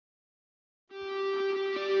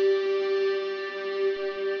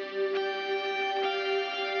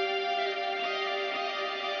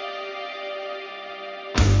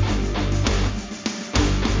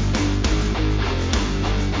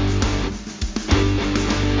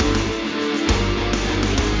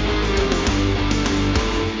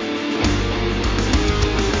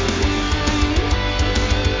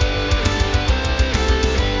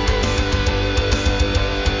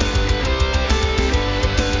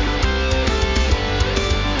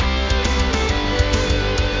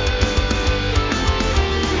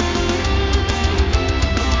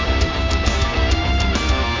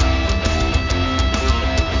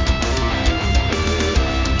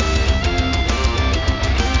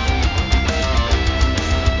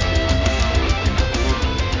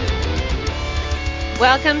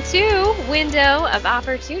Welcome to Window of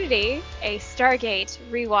Opportunity, a Stargate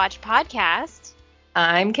rewatch podcast.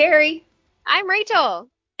 I'm Carrie. I'm Rachel.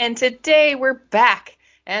 And today we're back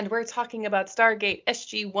and we're talking about Stargate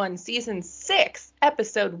SG1 Season 6,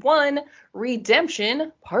 Episode 1,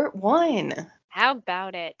 Redemption, Part 1. How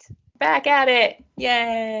about it? Back at it.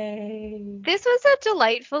 Yay. This was a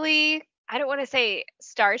delightfully, I don't want to say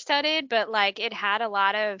star-studded, but like it had a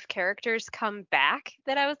lot of characters come back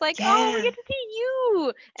that I was like, oh, we get to see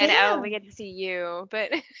you. And oh, we get to see you.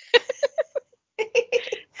 But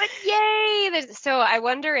yay. So I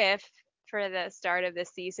wonder if for the start of this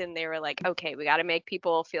season, they were like, okay, we got to make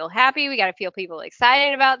people feel happy. We got to feel people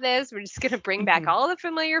excited about this. We're just going to bring back all the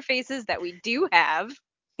familiar faces that we do have.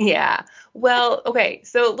 Yeah. Well, okay.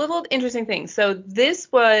 So little interesting thing. So this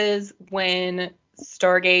was when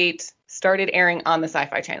Stargate started airing on the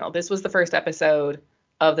Sci-Fi Channel. This was the first episode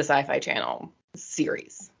of the Sci-Fi Channel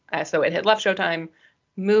series. So it had left Showtime,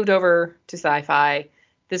 moved over to Sci-Fi.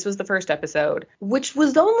 This was the first episode, which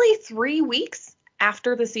was only 3 weeks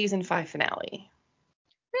after the season 5 finale.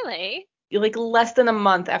 Really? Like less than a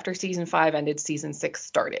month after season 5 ended, season 6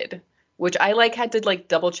 started, which I had to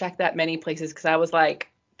double check that many places because I was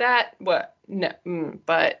like, that what? No,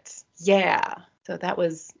 but yeah. So that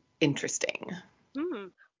was interesting.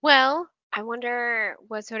 Well, I wonder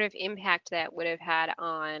what sort of impact that would have had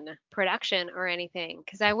on production or anything,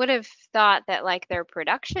 because I would have thought that like their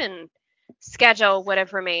production schedule would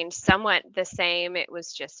have remained somewhat the same. It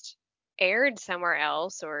was just aired somewhere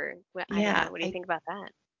else, or I don't know. What do you think about that?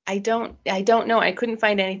 I don't know. I couldn't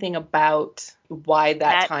find anything about why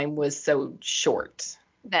that time was so short.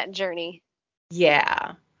 That journey.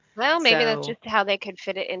 Yeah. Well, maybe that's just how they could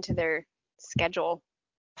fit it into their schedule.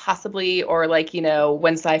 Possibly, or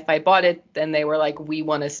when Sci-Fi bought it, then they were like, we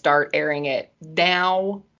want to start airing it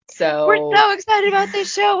now. So we're so excited about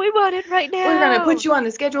this show. We want it right now. We're gonna put you on the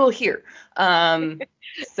schedule here.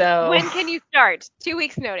 So when can you start? 2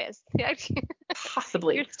 weeks notice.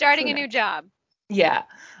 Possibly. You're starting a new job. Yeah.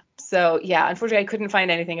 So yeah, unfortunately I couldn't find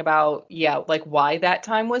anything about why that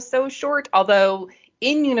time was so short. Although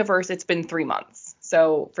in universe it's been 3 months.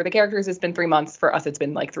 So for the characters it's been 3 months. For us it's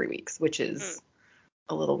been like 3 weeks, which is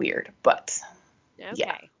a little weird. But okay.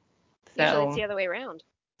 Yeah. So, usually it's the other way around.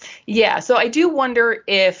 Yeah. So I do wonder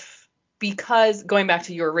if, because going back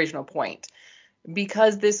to your original point,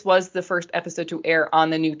 because this was the first episode to air on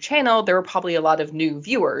the new channel, there were probably a lot of new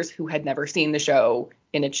viewers who had never seen the show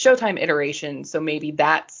in its Showtime iteration. So maybe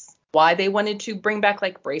that's why they wanted to bring back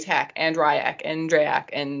like Braytak and Ryak and Drayak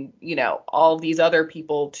and, all these other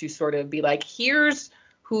people to sort of be like, here's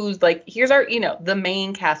our, the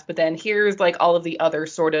main cast, but then here's like all of the other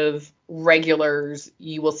sort of regulars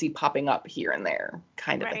you will see popping up here and there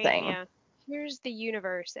kind of a thing. Yeah. Here's the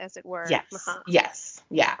universe, as it were. Yes. Yes.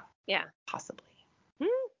 Yeah. Yeah. Possibly.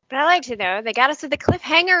 But I liked it, though. They got us with the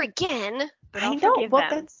cliffhanger again. But I'll forgive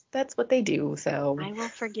them. That's what they do, so I will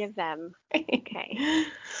forgive them. Okay.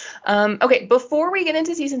 Okay, before we get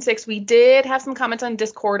into season 6, we did have some comments on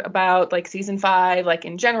Discord about like season 5, like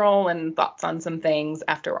in general, and thoughts on some things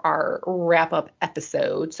after our wrap-up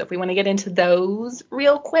episode. So if we want to get into those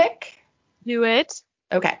real quick. Do it.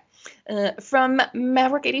 Okay. From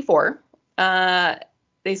Maverick84,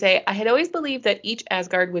 they say, I had always believed that each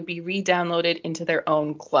Asgard would be re-downloaded into their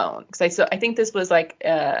own clone. Because I think this was like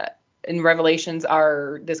in Revelations,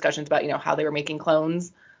 our discussions about, how they were making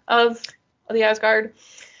clones of the Asgard.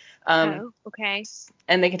 Okay.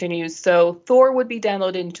 And they continue, so Thor would be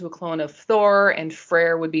downloaded into a clone of Thor, and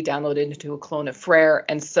Freyr would be downloaded into a clone of Freyr,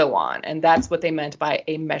 and so on. And that's what they meant by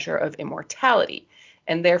a measure of immortality.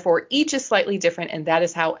 And therefore, each is slightly different, and that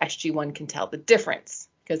is how SG1 can tell the difference.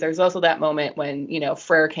 Because there's also that moment when,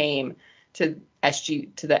 Freyr came to the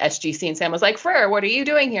SGC, and Sam was like, Freyr, what are you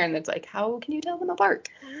doing here? And it's like, how can you tell them apart?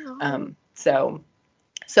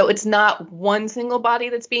 So it's not one single body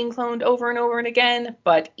that's being cloned over and over and again,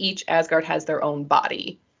 but each Asgard has their own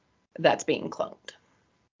body that's being cloned.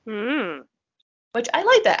 Which I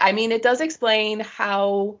like that. I mean, it does explain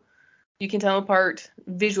how you can tell them apart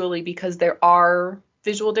visually, because there are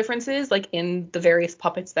visual differences like in the various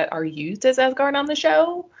puppets that are used as Asgard on the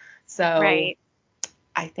show. So right.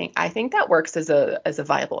 I think that works as a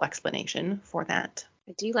viable explanation for that.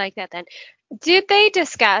 I do like that then. Did they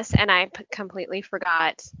discuss, and I completely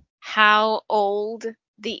forgot, how old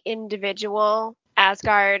the individual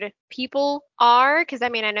Asgard people are? Because I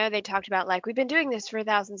mean, I know they talked about like, we've been doing this for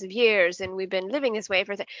thousands of years and we've been living this way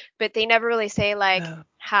but they never really say like,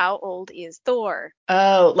 how old is Thor?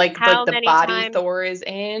 Oh, like the body Thor is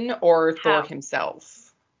in, or Thor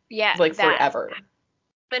himself? Yeah. Like forever. How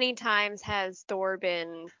many times has Thor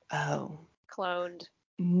been cloned?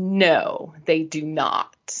 No, they do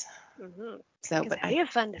not. Mm-hmm. So, Because but that'd be a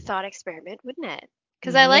fun thought experiment, wouldn't it?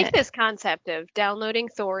 Because I like yeah, this concept of downloading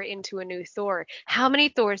Thor into a new Thor. How many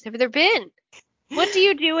Thors have there been? What do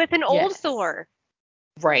you do with an old yes, Thor?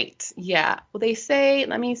 right, yeah. Well, they say,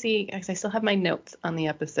 let me see, because I still have my notes on the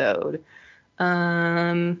episode. That's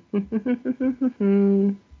an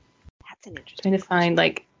Trying interesting to question.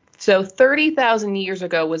 find so 30,000 years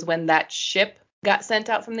ago was when that ship got sent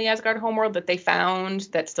out from the Asgard homeworld that they found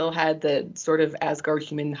that still had the sort of Asgard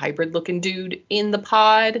human hybrid looking dude in the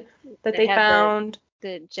pod that That they had found.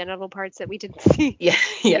 the genital parts that we didn't see Yeah,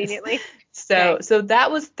 yes. conveniently. So Okay. so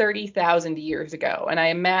that was 30,000 years ago, and I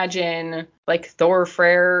imagine like Thor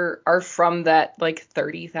Freyr are from that like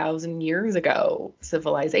 30,000 years ago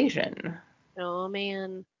civilization. Oh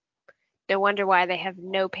man. No wonder why they have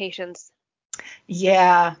no patience.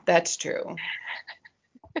 Yeah, that's true.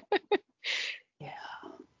 Yeah.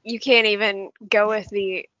 You can't even go with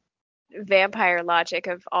the vampire logic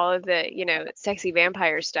of all of the, sexy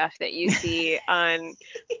vampire stuff that you see on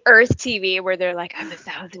Earth TV where they're like, I'm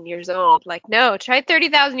 1,000 years old. Like, no, try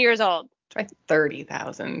 30,000 years old. Try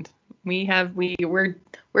 30,000. We're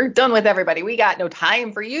done with everybody. We got no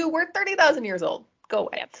time for you. We're 30,000 years old. Go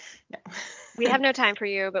away. Yep. We No. have no time for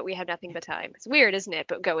you, but we have nothing but time. It's weird, isn't it?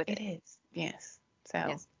 But go with It it. is. Yes. So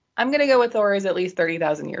Yes. I'm gonna go with Thor is at least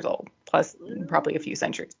 30,000 years old, plus probably a Mm, few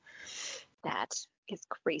centuries. that is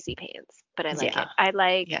crazy pants, but I like Yeah. it. I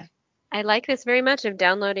like Yeah. I like this very much of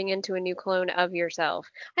downloading into a new clone of yourself.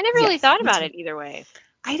 I never really Yes. thought Me about too. it either way.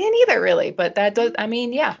 I didn't either really, but that does. I Mm,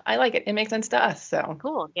 mean, yeah, I like it. It makes sense to us. So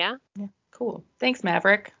cool, yeah. yeah, cool. Thanks,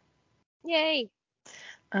 Maverick. Yay.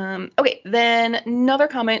 Okay, then another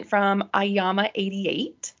comment from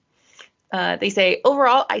Ayama88. They say,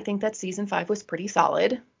 overall, I think that season 5 was pretty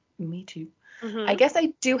solid. Me too. I Mm-hmm. guess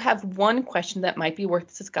I do have one question that might be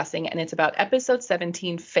worth discussing, and it's about episode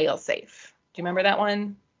 17, Failsafe. Do you remember that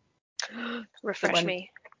one? The Refresh one,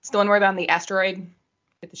 me. it's the one where they're on the asteroid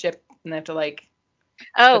with the ship, and they have to but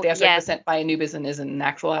Oh, the asteroid was yes. sent by Anubis and isn't an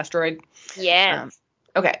actual asteroid. Yes. Um,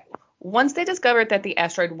 okay. Once they discovered that the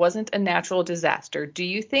asteroid wasn't a natural disaster, do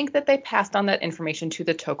you think that they passed on that information to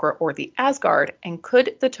the Tok'ra or the Asgard? And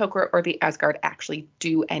could the Tok'ra or the Asgard actually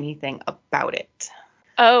do anything about it?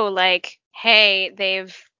 Oh, like, hey,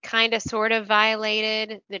 they've kind of sort of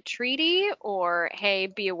violated the treaty, or hey,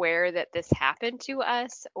 be aware that this happened to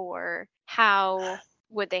us, or how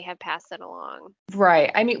would they have passed that along?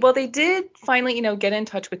 Right. I mean, well, they did finally, get in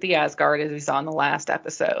touch with the Asgard as we saw in the last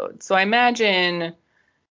episode. So I imagine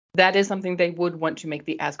that is something they would want to make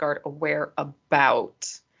the Asgard aware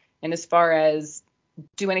about. And as far as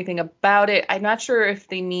do anything about it, I'm not sure if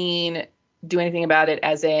they mean do anything about it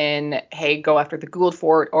as in, hey, go after the Gould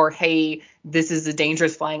Fort, or hey, this is a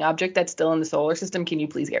dangerous flying object that's still in the solar system. Can you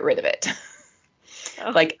please get rid of it? Oh,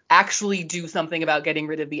 Like actually do something about getting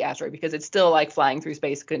rid of the asteroid because it's still like flying through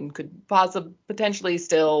space could possibly potentially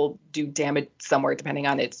still do damage somewhere depending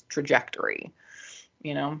on its trajectory,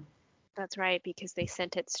 you know? that's right, because they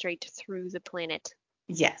sent it straight through the planet.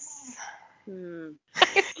 Yes. Hmm.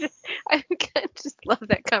 I just love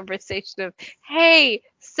that conversation of, hey,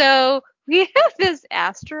 so we have this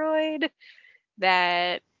asteroid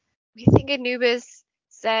that we think Anubis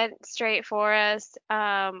sent straight for us.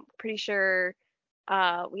 Pretty sure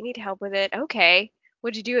we need help with it. Okay.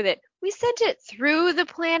 What'd you do with it? We sent it through the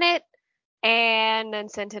planet and then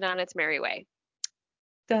sent it on its merry way.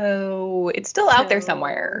 So it's still out there So,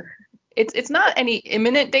 somewhere. It's not any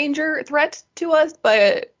imminent danger threat to us,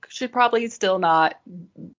 but should probably still not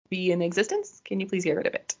be in existence. Can you please get rid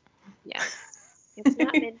of it? yes, it's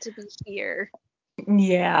not meant to be here.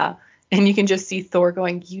 Yeah. And you can just see Thor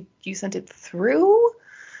going, you sent it through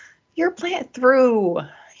your planet, through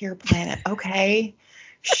your planet. Okay.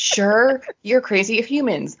 Sure. You're crazy of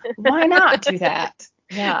humans. Why not do that?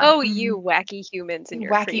 Yeah. Oh, you wacky humans and You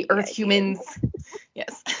your wacky crazy Earth ideas. humans.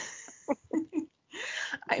 Yes.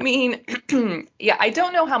 I mean, yeah, I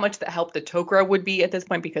don't know how much the help the Tok'ra would be at this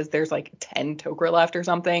point because there's like 10 Tok'ra left or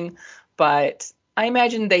something, but I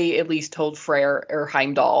imagine they at least told Freyr or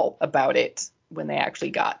Heimdall about it when they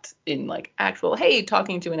actually got in like actual, hey,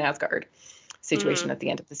 talking to an Asgard situation Hmm. at the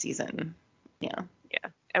end of the season. Yeah, Yeah.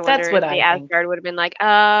 I that's wonder what if the I think. Asgard would have been like,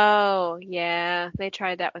 oh, yeah, they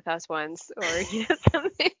tried that with us once. Or,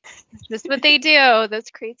 something. It's just what they do. Those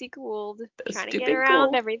crazy Gould Those trying to get stupid around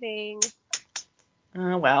Gould. everything.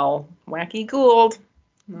 Oh, well, wacky Gould.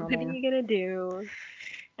 Oh, What are there. you gonna do?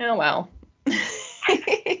 Oh, well.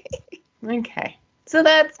 Okay. So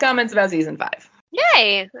that's comments about season 5.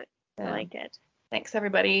 Yay! I So liked it. thanks,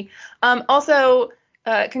 everybody. Also,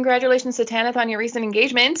 Congratulations to Tanith on your recent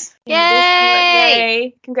engagement. Yay!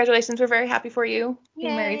 Yay! Congratulations. We're very happy for you.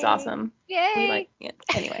 Being married's Yay! awesome. We Yay! like it.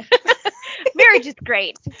 Anyway. Marriage is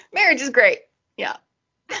great. Marriage is great. Yeah.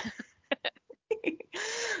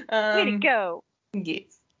 Way to go.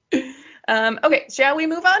 Yes. Okay, shall we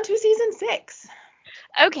move on to season 6?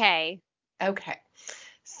 Okay. Okay.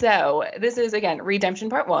 So this is, again, Redemption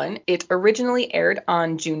Part 1. It originally aired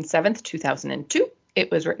on June 7th, 2002. It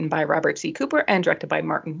was written by Robert C. Cooper and directed by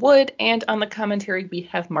Martin Wood. And on the commentary, we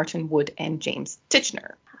have Martin Wood and James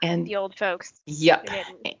Titchener. And the old folks. Yep.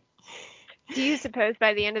 Do you suppose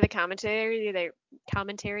by the end of the commentary,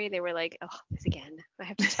 they were like, oh, this again. I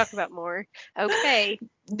have to talk about more. Okay.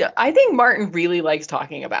 I think Martin really likes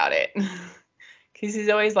talking about it. Because he's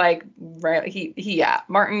always like,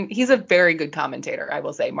 Martin, he's a very good commentator, I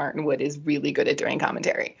will say. Martin Wood is really good at doing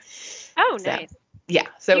commentary. Oh, So, nice. yeah.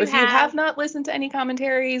 So if you have not listened to any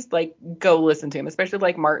commentaries, like, go listen to him, especially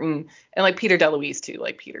like Martin and like Peter DeLuise too.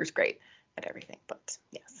 Like, Peter's great at everything, but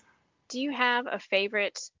yes. Do you have a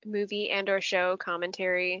favorite movie and or show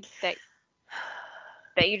commentary that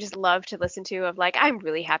you just love to listen to of like, I'm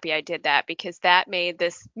really happy I did that because that made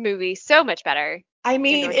this movie so much better? I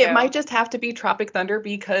mean, it might just have to be Tropic Thunder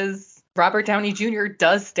because Robert Downey Jr.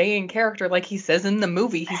 does stay in character like he says in the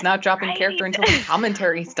movie. He's not dropping character until the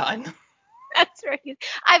commentary's done. That's right.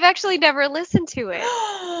 I've actually never listened to it.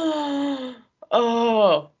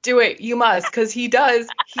 Oh, do it. You must, because he does.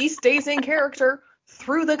 He stays in character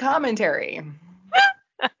through the commentary.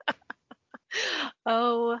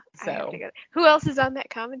 Oh, so I have to go. Who else is on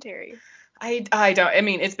that commentary? I don't. I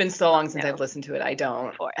mean, it's been so long since I've listened to it. I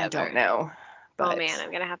don't know. But, oh man,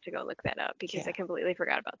 I'm gonna have to go look that up because I completely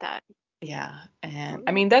forgot about that. Yeah, and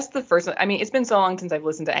I mean that's the first one. I mean, it's been so long since I've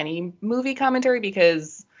listened to any movie commentary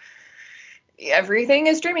because everything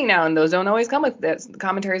is streaming now, and those don't always come with this.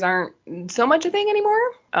 Commentaries aren't so much a thing anymore.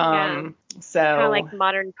 So kind of like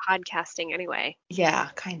modern podcasting, anyway. Yeah,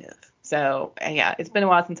 kind of. So yeah, it's been a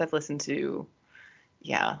while since I've listened to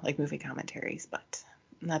like movie commentaries, but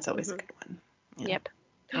that's always a good one. Yeah. Yep.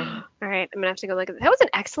 All right, I'm gonna have to go look at that. That was an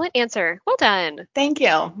excellent answer. Well done. Thank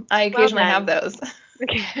you. I occasionally have those.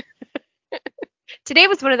 Okay. Today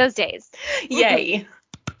was one of those days. Yay.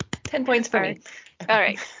 10 points for me. All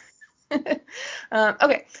right.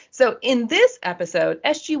 Okay, so in this episode,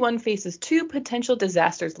 SG1 faces two potential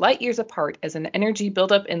disasters light years apart as an energy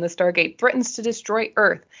buildup in the Stargate threatens to destroy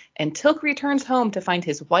Earth, and Tilk returns home to find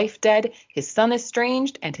his wife dead, his son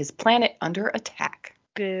estranged, and his planet under attack.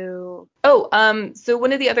 Boo. Oh, so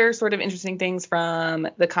one of the other sort of interesting things from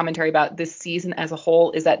the commentary about this season as a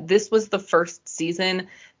whole is that this was the first season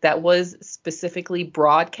that was specifically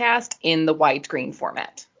broadcast in the widescreen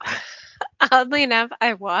format. Oddly enough,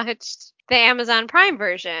 I watched the Amazon Prime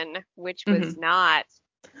version, which was not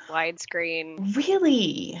widescreen.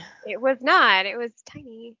 Really? It was not. It was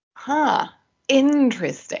tiny. Huh.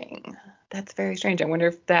 Interesting. That's very strange. I wonder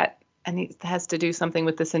if that has to do something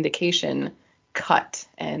with the syndication cut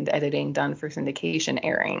and editing done for syndication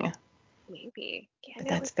airing. Maybe. Yeah, but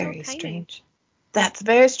that's very strange. That's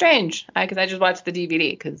very strange. Because I just watched the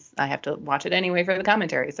DVD because I have to watch it anyway for the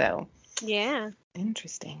commentary. So yeah.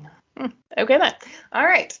 Interesting. Okay then. All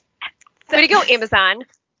right. Way to go, Amazon.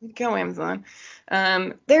 Go Amazon.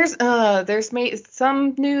 There's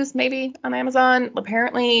some news maybe on Amazon.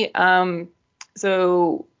 Apparently,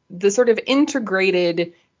 so the sort of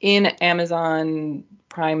integrated in Amazon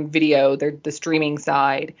Prime Video, the streaming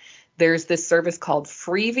side, there's this service called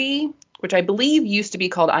Freevee, which I believe used to be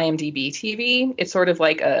called IMDb TV. It's sort of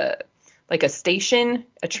like a station,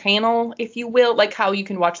 a channel, if you will, like how you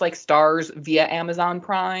can watch like Stars via Amazon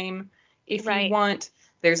Prime if you want.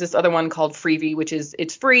 There's this other one called Freevee, which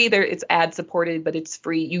it's free. It's ad supported, but it's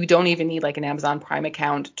free. You don't even need like an Amazon Prime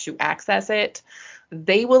account to access it.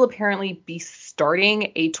 They will apparently be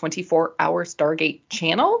starting a 24-hour Stargate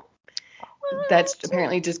channel. That's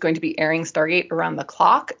apparently just going to be airing Stargate around the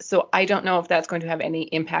clock. So I don't know if that's going to have any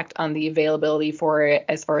impact on the availability for it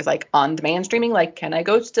as far as like on-demand streaming. Like, can I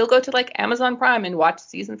still go to like Amazon Prime and watch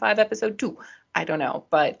season 5, episode 2? I don't know,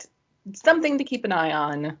 but it's something to keep an eye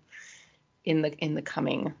on in the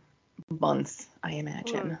coming months, I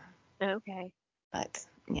imagine. Okay. But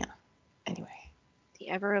yeah. Anyway. The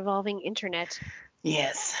ever-evolving internet.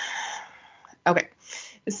 Yes. Okay.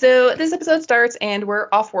 So this episode starts and we're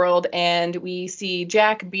off-world and we see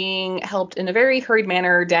Jack being helped in a very hurried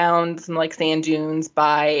manner down some like sand dunes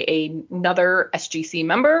by another SGC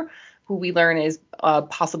member who we learn is a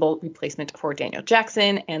possible replacement for Daniel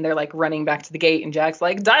Jackson. And they're like running back to the gate and Jack's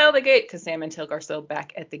like, dial the gate, because Sam and Tilk are still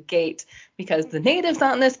back at the gate because the natives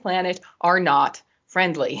on this planet are not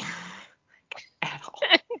friendly at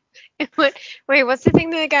all. What? Wait, what's the thing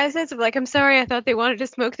that the guy says? Like, I'm sorry, I thought they wanted to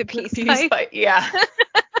smoke the The peace peace pipe. pipe. Yeah.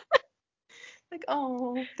 Like,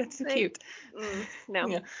 oh, that's so Like, cute. no.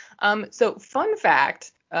 Yeah. So fun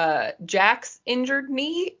fact, Jack's injured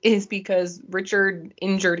knee is because Richard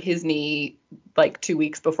injured his knee like 2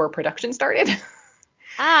 weeks before production started.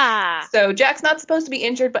 Ah. So Jack's not supposed to be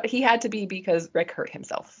injured, but he had to be because Rick hurt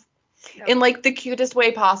himself in Okay. like the cutest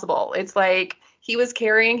way possible. It's like he was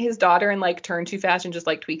carrying his daughter and like turned too fast and just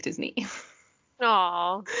like tweaked his knee.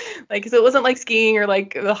 Aw. Like, so it wasn't like skiing or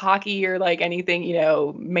like the hockey or like anything,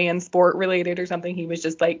 man sport related or something. He was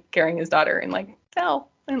just like carrying his daughter and like fell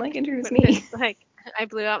and like injured his knee. Like, I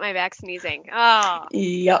blew out my back sneezing. Oh,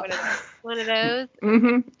 Yep. one of those. One of those? Okay.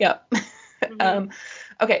 Mm-hmm. Yep. Mm-hmm.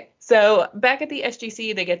 Okay, so back at the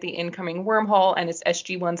SGC, they get the incoming wormhole, and it's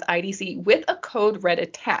SG1's IDC with a code red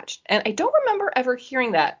attached. And I don't remember ever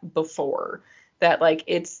hearing that before, that like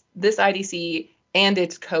it's this IDC and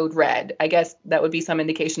it's code red. I guess that would be some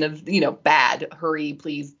indication of, bad, hurry,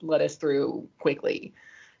 please let us through quickly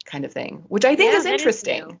kind of thing, which I think Yeah, is that is new.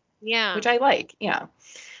 interesting, Yeah. which I like. Yeah.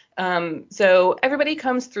 So everybody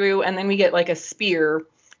comes through, and then we get like a spear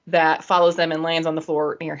that follows them and lands on the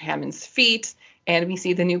floor near Hammond's feet. And we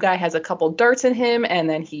see the new guy has a couple darts in him, and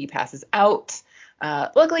then he passes out.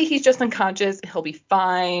 Luckily, he's just unconscious. He'll be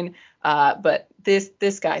fine. But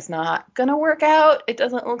this guy's not gonna work out. It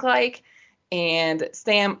doesn't look like. And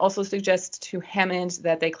Sam also suggests to Hammond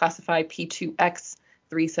that they classify P2X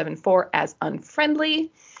 374 as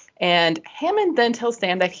unfriendly. And Hammond then tells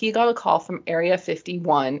Sam that he got a call from Area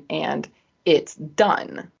 51 and it's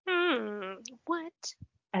done. What?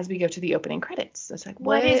 As we go to the opening credits, it's like,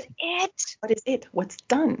 What is what it? is it? What's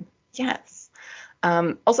done? Yes.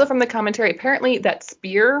 Also from the commentary, apparently that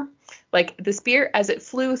spear, like the spear as it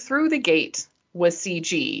flew through the gate was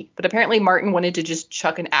CG, but apparently Martin wanted to just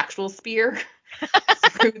chuck an actual spear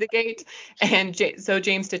through the gate. And so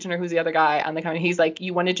James Titchener, who's the other guy on the comment, he's like,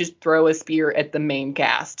 you want to just throw a spear at the main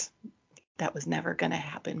cast. That was never going to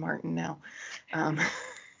happen, Martin, no. How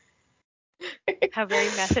very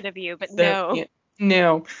method of you, but So, no. yeah,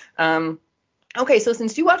 no. Okay, so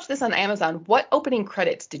since you watched this on Amazon, what opening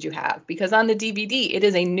credits did you have? Because on the DVD, it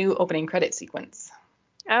is a new opening credit sequence.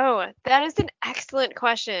 Oh, that is an excellent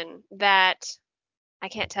question that I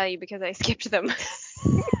can't tell you because I skipped them.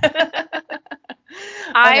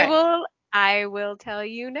 Okay. I will tell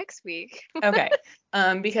you next week. Okay.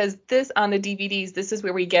 Because this on the DVDs, this is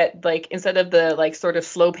where we get like instead of the like sort of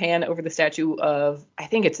slow pan over the statue of I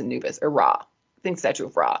think it's Anubis or Ra. I think statue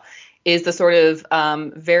of Ra is the sort of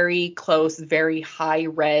very close, very high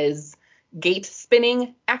res gate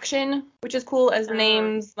spinning action, which is cool as the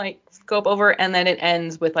names like scope over, and then it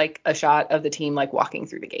ends with like a shot of the team like walking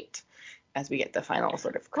through the gate as we get the final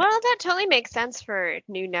sort of Well, credit. that totally makes sense for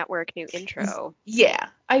new network, new intro. Yeah,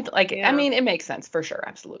 I like it. I Yeah. mean, it makes sense for sure.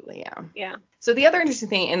 Absolutely. Yeah. Yeah. So the other interesting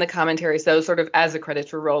thing in the commentary, so sort of as the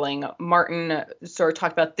credits were rolling, Martin sort of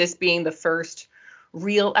talked about this being the first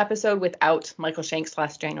real episode without Michael Shanks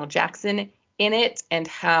 / Daniel Jackson in it, and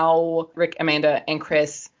how Rick, Amanda, and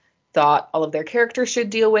Chris thought all of their characters should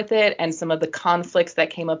deal with it, and some of the conflicts that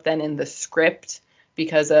came up then in the script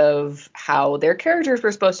because of how their characters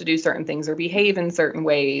were supposed to do certain things or behave in certain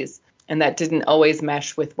ways. And that didn't always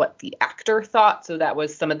mesh with what the actor thought. So that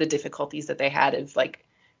was some of the difficulties that they had of like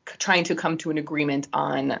trying to come to an agreement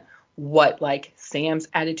on what like Sam's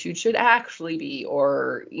attitude should actually be,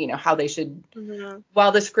 or how they should. Mm-hmm.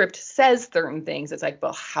 While the script says certain things, it's like,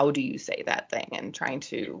 well, how do you say that thing? And trying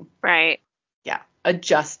to Right.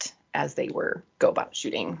 adjust as they were go about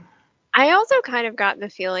shooting. I also kind of got the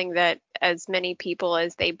feeling that as many people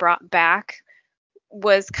as they brought back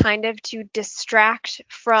was kind of to distract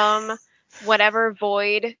from whatever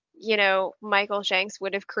void, Michael Shanks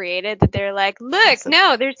would have created. That they're like, look,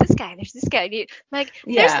 no, there's this guy, there's this guy. Like,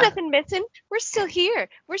 there's Yeah, nothing missing. We're still here.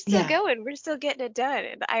 We're still yeah, going. We're still getting it done.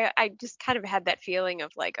 And I just kind of had that feeling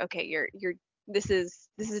of like, okay, this is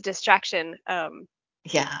distraction.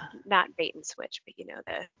 yeah. Not bait and switch, but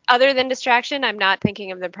the other than distraction, I'm not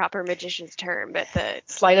thinking of the proper magician's term, but the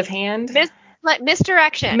Sleight of hand.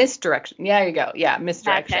 misdirection. Misdirection. Yeah, there you go. Yeah, That's it.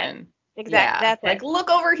 misdirection. Exact. Yeah, That's like it. look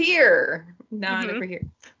over here, not Mhm. over here.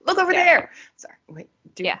 Look over Yeah. there. Sorry. Wait.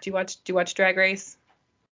 Do Yeah. you watch Drag Race?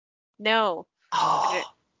 No. Oh,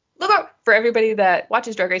 look over for everybody that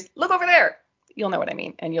watches Drag Race. Look over there. You'll know what I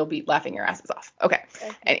mean, and you'll be laughing your asses off. Okay.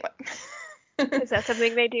 Okay. Anyway. Is that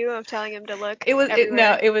something they do of telling him to look No,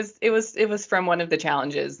 everywhere? it was from one of the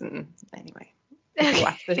challenges, and anyway, Okay.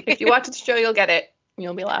 if you watch the show, you'll get it.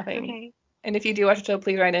 You'll be laughing. Okay. And if you do watch the show,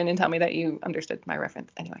 please write in and tell me that you understood my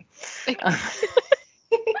reference. Anyway. Okay.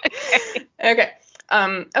 Okay.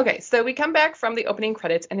 Okay, so we come back from the opening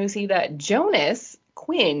credits and we see that Jonas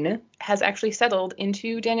Quinn has actually settled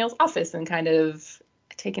into Daniel's office and kind of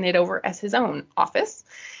taken it over as his own office.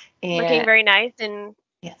 Looking And very nice in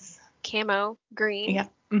yes, camo green yeah,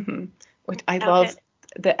 which I love. outfit.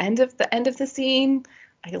 The end of the scene.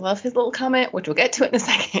 I love his little comment, which we'll get to in a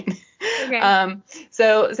second. Okay.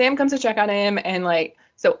 So Sam comes to check on him, and like,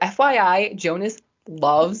 so FYI, Jonas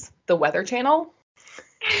loves the Weather Channel.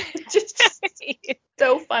 just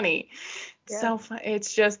so funny. Yeah. So fun.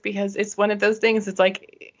 It's just because it's one of those things. It's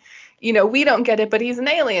like, we don't get it, but he's an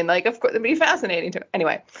alien. Like, of course, it'd be fascinating to.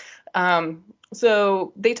 Anyway,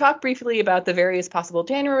 so they talk briefly about the various possible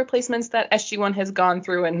Daniel replacements that SG1 has gone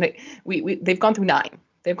through, and they've gone through 9.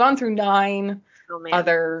 They've gone through 9 Oh man.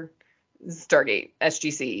 other Stargate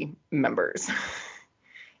SGC members,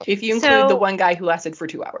 if you include the So one guy who lasted for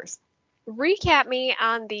 2 hours. recap me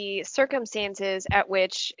on the circumstances at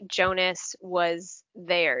which Jonas was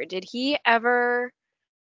there. Did he ever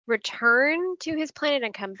return to his planet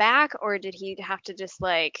and come back, or did he have to just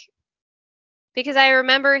like, because I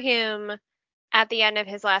remember him at the end of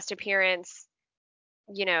his last appearance,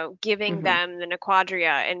 giving hmm them the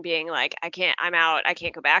Nequadria and being like, I'm out, I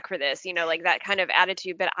can't go back for this, like that kind of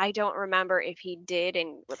attitude. But I don't remember if he did,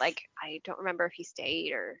 and like, I don't remember if he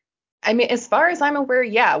stayed or. I mean, as far as I'm aware,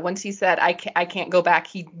 yeah, once he said, I can't go back,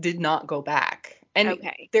 he did not go back. And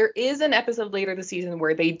Okay. there is an episode later this season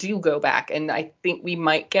where they do go back, and I think we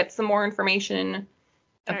might get some more information All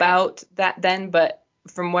right. about that then. But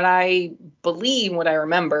from what I believe, what I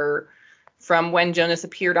remember, from when Jonas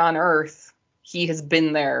appeared on Earth, he has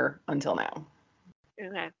been there until now.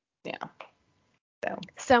 Okay. Yeah. So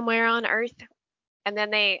Somewhere on Earth, and then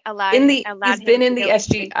they allowed he's him been in to the go into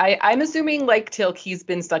SG. space. I'm assuming like Tilk, he's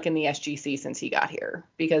been stuck in the SGC since he got here,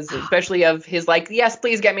 because especially of his like, yes,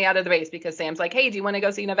 please get me out of the base, because Sam's like, hey, do you want to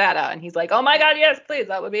go see Nevada? And he's like, oh my God, yes, please,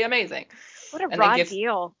 that would be amazing. What a And then raw gives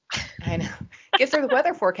deal. I know gives her the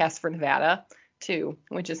weather forecast for Nevada too,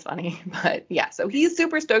 which is funny. But yeah, so he's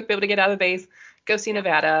super stoked to be able to get out of the base, go see Yeah.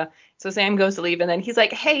 Nevada. So Sam goes to leave, and then he's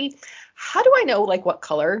like, hey, how do I know like what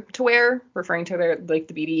color to wear? Referring to their like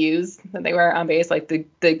the BDUs that they wear on base, like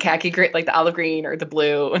the khaki grit, like the olive green or the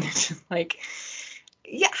blue. And it's just like,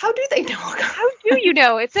 yeah, how do they know? How do you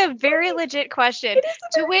know? It's a very legit question. It is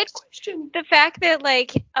a To very which good question. the fact that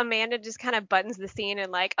like Amanda just kind of buttons the scene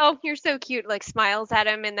and like, oh, you're so cute, like smiles at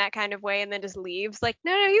him in that kind of way and then just leaves. Like,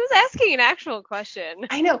 no, he was asking an actual question.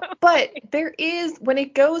 I know, but there is, when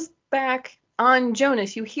it goes back on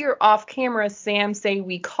Jonas, you hear off camera Sam say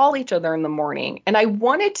we call each other in the morning. And I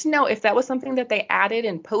wanted to know if that was something that they added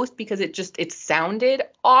in post, because it sounded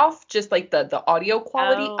off, just like the audio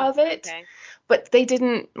quality Oh, of it. okay. But they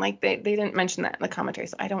didn't they didn't mention that in the commentary,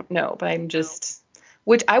 so I don't know. But I'm Oh, just,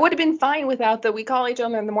 which I would have been fine without the we call each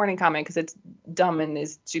other in the morning comment, because it's dumb and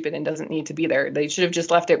is stupid and doesn't need to be there. They should have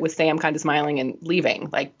just left it with Sam kind of smiling and leaving.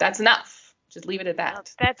 Like, that's enough. Just leave it at well,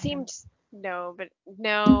 that. that seemed no, but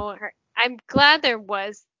no. I'm glad there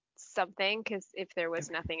was something, because if there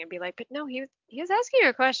was nothing, it'd be like, but no, he was asking you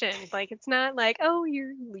a question. Like, it's not like, oh,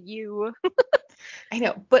 you're you. I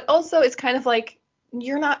know, but also it's kind of like,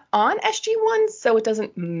 you're not on SG1, so it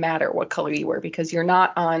doesn't matter what color you wear because you're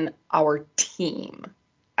not on our team.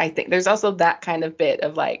 I think there's also that kind of bit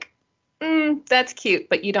of like, that's cute,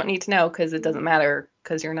 but you don't need to know because it doesn't matter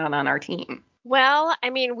because you're not on our team. Well,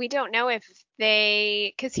 I mean, we don't know if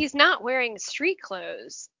because he's not wearing street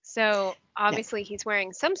clothes. So No. obviously he's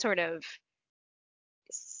wearing some sort of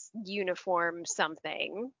uniform,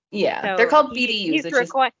 something. Yeah, they're So called BDUs. he's It's just,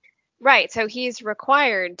 required, right. So he's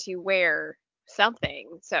required to wear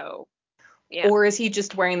something. So yeah. or is he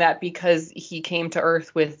just wearing that because he came to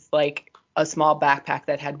Earth with like a small backpack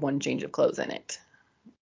that had one change of clothes in it,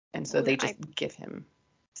 and so Well, they just give him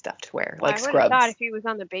stuff to wear, well, like I would have thought if scrubs. he was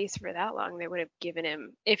on the base for that long, they would have given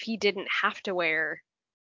him, if he didn't have to wear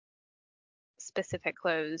specific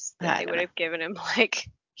clothes, that I they don't would know. have given him like,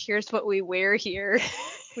 here's what we wear here.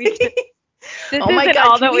 We just, this Oh my isn't God,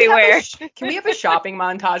 all that we wear. can we have a shopping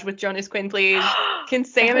montage with Jonas Quinn, please? Can That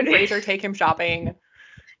Sam would and be, Fraser take him shopping?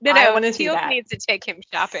 no, I no, want to see Teal'c that. needs to take him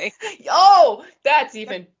shopping. Oh, that's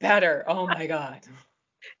even better. Oh my God.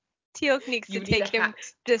 Teal'c needs to You need a take him hat.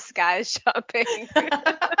 disguise shopping.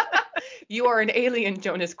 You are an alien,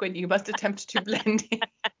 Jonas Quinn. You must attempt to blend in.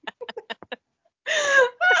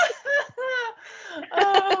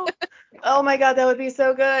 Oh, oh my God, that would be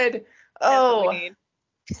so good. That's what we Oh, need.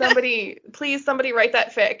 somebody write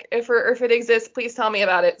that fic. If it exists, please tell me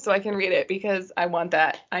about it so I can read it, because I want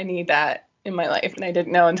that. I need that in my life, and I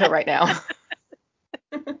didn't know until right now.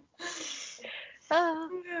 Oh,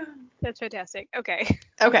 that's fantastic. Okay.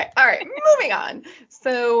 Okay, all right, moving on.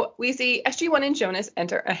 So we see SG1 and Jonas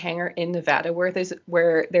enter a hangar in Nevada where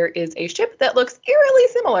there is a ship that looks eerily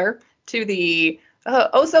similar to the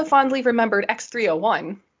oh so fondly remembered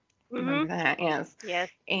X301. Remember that, yes. Yes.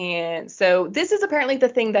 And so this is apparently the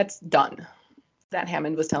thing that's done that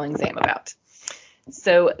Hammond was telling Sam about.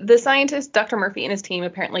 So the scientist, Dr. Murphy, and his team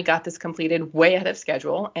apparently got this completed way ahead of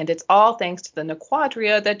schedule, and it's all thanks to the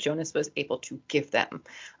Nequadria that Jonas was able to give them.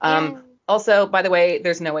 Also, by the way,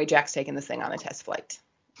 there's no way Jack's taking this thing on a test flight.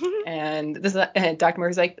 And Dr.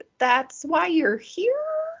 Murphy's like, that's why you're here?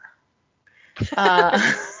 It's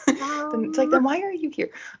like, then why are you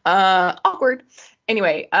here? Awkward.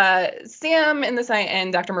 Anyway, Sam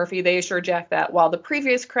and Dr. Murphy, they assure Jack that while the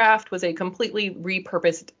previous craft was a completely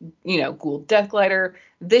repurposed, Gould death glider,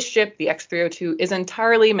 this ship, the X-302, is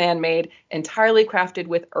entirely man-made, entirely crafted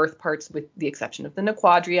with Earth parts, with the exception of the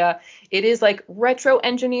Nequadria. It is like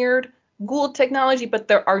retro-engineered Gould technology, but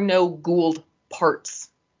there are no Gould parts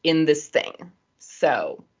in this thing.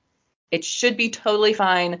 So it should be totally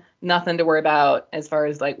fine. Nothing to worry about as far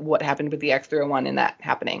as like what happened with the X301 and that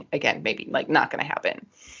happening. Again, maybe like not going to happen.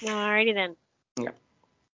 Alrighty then. Yeah.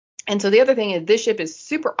 And so the other thing is this ship is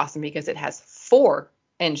super awesome because it has 4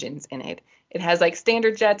 engines in it. It has like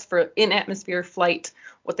standard jets for in-atmosphere flight,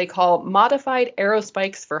 what they call modified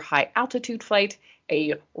aerospikes for high altitude flight,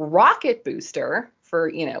 a rocket booster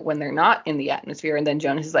for, when they're not in the atmosphere. And then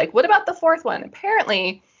Jonas is like, what about the 4th one?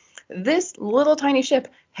 Apparently, this little tiny ship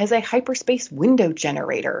has a hyperspace window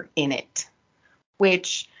generator in it,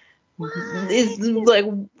 which is like,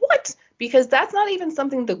 what? Because that's not even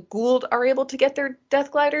something the Gould are able to get their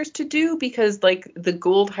death gliders to do, because like the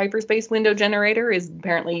Gould hyperspace window generator is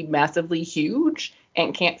apparently massively huge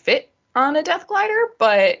and can't fit on a death glider.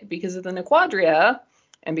 But because of the Nequadria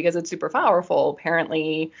and because it's super powerful,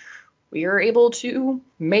 apparently we are able to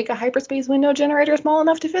make a hyperspace window generator small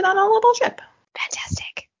enough to fit on a little ship.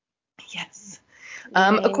 Fantastic. Yes.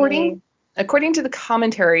 According to the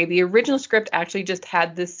commentary, the original script actually just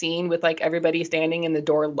had this scene with like everybody standing in the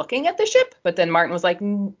door looking at the ship. But then Martin was like,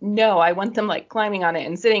 no, I want them like climbing on it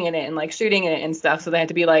and sitting in it and like shooting in it and stuff. So they had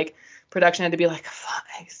to be like, production had to be like, fuck.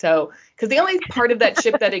 So, because the only part of that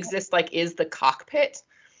ship that exists like is the cockpit.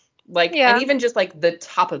 Like, Yeah. and even just like the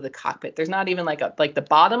top of the cockpit, there's not even like the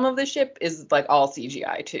bottom of the ship is like all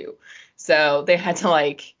CGI too. So they had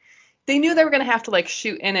to they knew they were going to have to like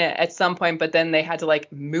shoot in it at some point, but then they had to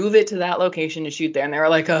like move it to that location to shoot there. And they were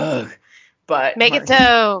like, ugh, but make it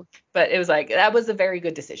so. But it was like, that was a very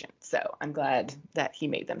good decision. So I'm glad that he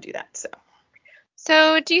made them do that.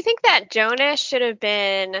 So do you think that Jonas should have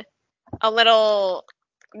been a little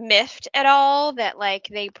miffed at all that like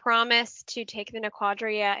they promised to take the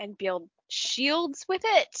Nequadria and build shields with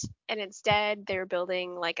it, and instead they're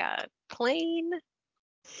building like a plane?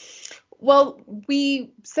 Well,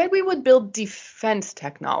 we said we would build defense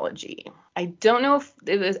technology. I don't know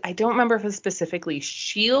if I don't remember if it was specifically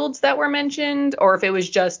shields that were mentioned or if it was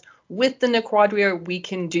just with the Nequadria we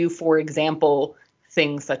can do, for example,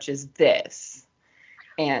 things such as this.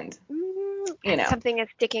 And, Something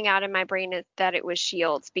that's sticking out in my brain is that it was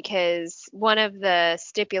shields, because one of the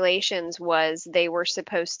stipulations was they were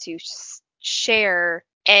supposed to share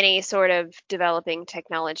any sort of developing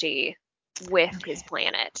technology with his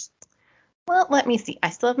planet. Well, let me see. I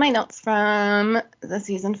still have my notes from the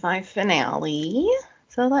season 5 finale.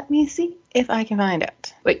 So let me see if I can find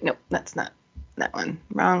out. Wait, no, that's not that one.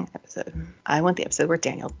 Wrong episode. I want the episode where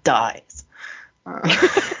Daniel dies.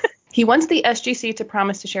 He wants the SGC to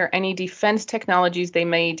promise to share any defense technologies they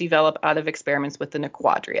may develop out of experiments with the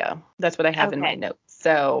Nequadria. That's what I have in my notes.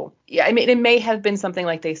 So, yeah, I mean, it may have been something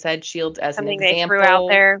like they said, shields as something an example. They threw out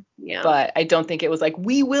there. Yeah. But I don't think it was like,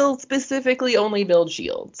 we will specifically only build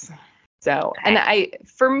shields. So, okay. And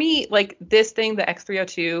for me, like this thing, the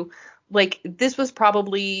X302, like this was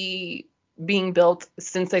probably being built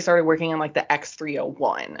since they started working on like the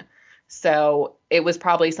X301. So it was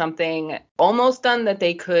probably something almost done that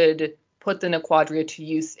they could put the Nequadria to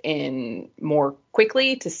use in more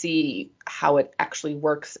quickly to see how it actually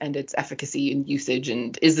works and its efficacy and usage.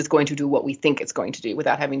 And is this going to do what we think it's going to do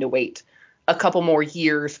without having to wait a couple more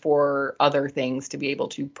years for other things to be able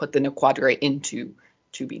to put the Nequadria into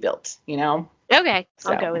to be built, Okay,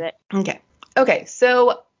 I'll go with it. Okay,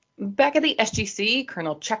 so back at the SGC,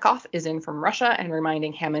 Colonel Chekhov is in from Russia and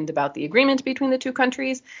reminding Hammond about the agreement between the two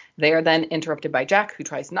countries. They are then interrupted by Jack, who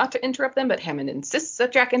tries not to interrupt them, but Hammond insists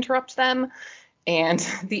that Jack interrupts them. And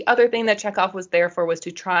the other thing that Chekhov was there for was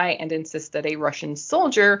to try and insist that a Russian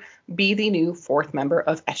soldier be the new 4th member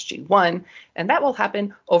of SG1, and that will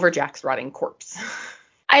happen over Jack's rotting corpse.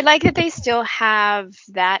 I like that they still have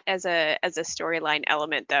that as a storyline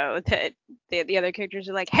element, though, that the other characters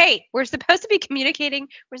are like, hey, we're supposed to be communicating,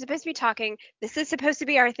 we're supposed to be talking, this is supposed to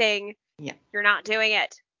be our thing. Yeah. You're not doing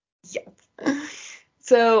it. Yeah.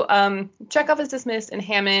 So Chekhov is dismissed, and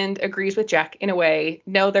Hammond agrees with Jack in a way.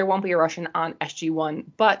 No, there won't be a Russian on SG1,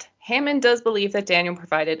 but Hammond does believe that Daniel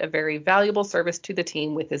provided a very valuable service to the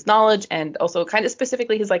team with his knowledge, and also kind of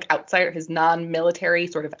specifically his like outsider, his non-military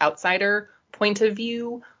sort of outsider point of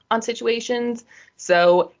view on situations.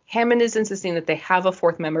 So Hammond is insisting that they have a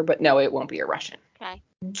fourth member, but no, it won't be a Russian. Okay.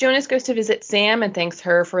 Jonas goes to visit Sam and thanks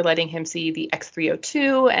her for letting him see the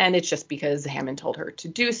X-302, and it's just because Hammond told her to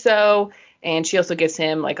do so. And she also gives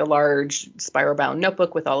him like a large spiral-bound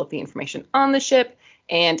notebook with all of the information on the ship,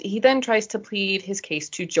 and he then tries to plead his case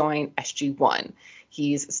to join SG1.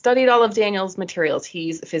 He's studied all of Daniel's materials.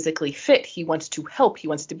 He's physically fit. He wants to help. He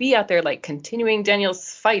wants to be out there like continuing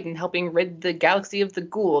Daniel's fight and helping rid the galaxy of the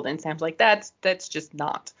Goa'uld. And Sam's like, that's just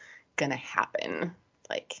not gonna happen.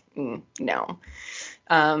 Like, no.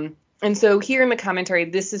 And so here in the commentary,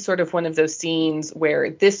 this is sort of one of those scenes where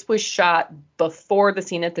this was shot before the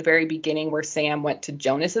scene at the very beginning where Sam went to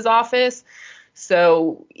Jonas's office.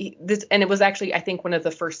 So and it was actually, I think, one of the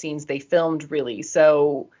first scenes they filmed, really.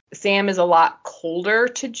 So Sam is a lot colder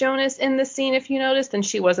to Jonas in this scene, if you notice, than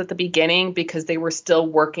she was at the beginning, because they were still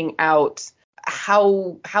working out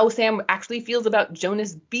how Sam actually feels about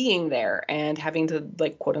Jonas being there and having to,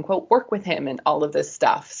 like, quote unquote, work with him and all of this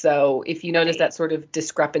stuff. So if you notice that sort of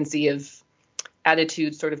discrepancy of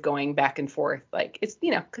attitude sort of going back and forth, like, it's,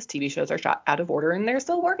 you know, because TV shows are shot out of order and they're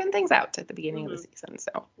still working things out at the beginning of the season.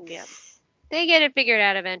 So yeah, they get it figured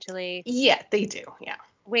out eventually. Yeah, they do. Yeah.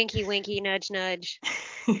 Winky, winky, nudge, nudge.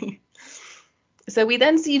 So we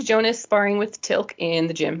then see Jonas sparring with Tilk in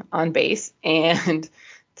the gym on base, and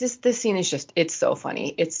this scene is just, it's so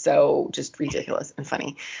funny. It's so just ridiculous and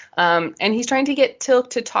funny. And he's trying to get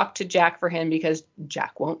Tilk to talk to Jack for him because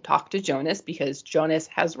Jack won't talk to Jonas because Jonas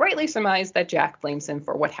has rightly surmised that Jack blames him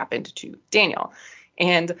for what happened to Daniel.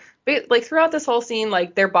 And like throughout this whole scene,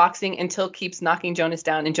 like they're boxing and Tilk keeps knocking Jonas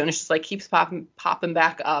down and Jonas just like keeps popping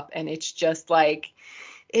back up. And it's just like,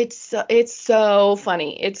 it's so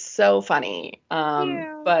funny. It's so funny.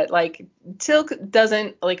 But like Tilk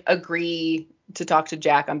doesn't like agree to talk to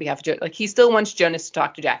Jack on behalf of Jonas. Like he still wants Jonas to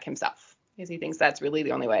talk to Jack himself because he thinks that's really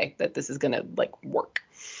the only way that this is gonna like work.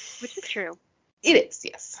 Which is true. It is,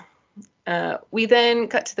 yes. We then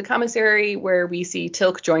cut to the commissary where we see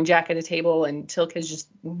Tilk join Jack at a table, and Tilk has just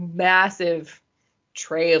massive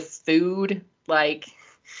tray of food. Like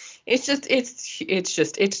it's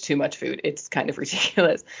too much food. It's kind of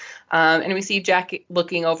ridiculous. And we see Jack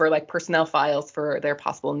looking over like personnel files for their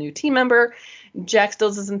possible new team member. Jack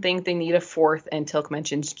still doesn't think they need a fourth, and Tilk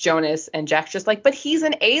mentions Jonas, and Jack's just like, but he's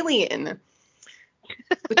an alien.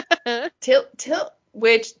 Tilk,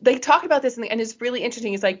 which they talk about this and it's really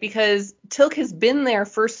interesting. It's like, because Tilk has been there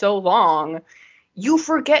for so long, you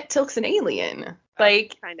forget Tilk's an alien.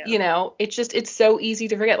 Like, you know, it's so easy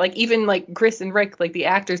to forget. Like, even like Chris and Rick, like the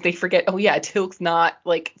actors, they forget, oh yeah, Tilk's not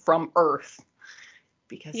like from Earth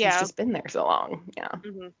because he's just been there so long. Yeah.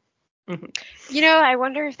 Mm-hmm. Mm-hmm. You know, I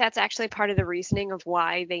wonder if that's actually part of the reasoning of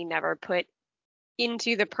why they never put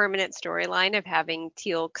into the permanent storyline of having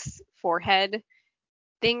Teal'c's forehead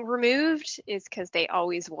thing removed, is because they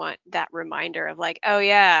always want that reminder of like, oh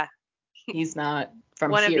yeah, he's not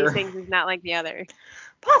from one here. Of these things is not like the other.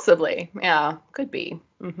 Possibly. Yeah, could be.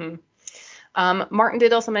 Mm-hmm. Martin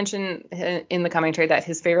did also mention in the commentary that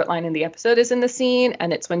his favorite line in the episode is in the scene,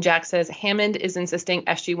 and it's when Jack says, Hammond is insisting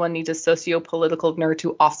SG1 needs a socio-political nerd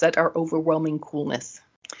to offset our overwhelming coolness,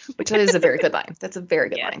 which is a very good line. That's a very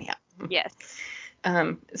good line, yeah. Yes.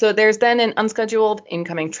 So there's then an unscheduled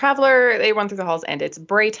incoming traveler. They run through the halls, and it's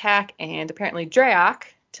Braytak, and apparently Drayak,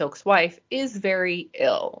 Tilk's wife, is very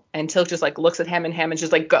ill. And Tilk just like looks at him, and Hammond's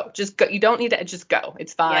just like, go. You don't need to, just go.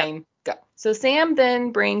 It's fine. Yep. Go. So Sam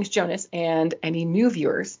then brings Jonas and any new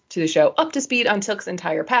viewers to the show up to speed on Tilk's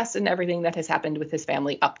entire past and everything that has happened with his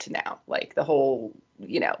family up to now. Like the whole,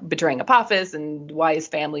 you know, betraying Apophis and why his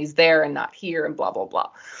family's there and not here and blah, blah, blah.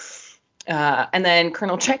 And then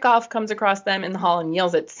Colonel Chekhov comes across them in the hall and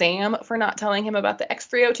yells at Sam for not telling him about the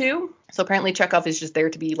X-302. So apparently Chekhov is just there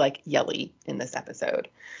to be like yelly in this episode.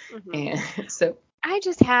 Mm-hmm. And so I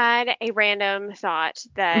just had a random thought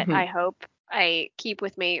that I hope I keep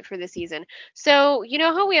with me for the season. So, you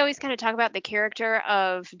know how we always kind of talk about the character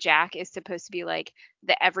of Jack is supposed to be like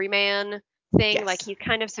the everyman thing? Yes. Like he's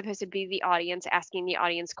kind of supposed to be the audience, asking the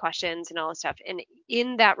audience questions and all this stuff. And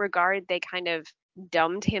in that regard, they kind of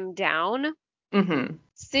dumbed him down. Mm-hmm.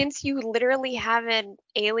 since you literally have an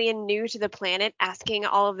alien new to the planet asking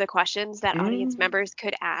all of the questions that audience Mm, members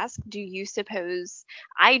could ask, do you suppose,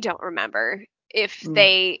 I don't remember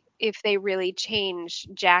mm. if they really change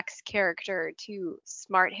Jack's character to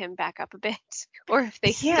smart him back up a bit, or Yeah.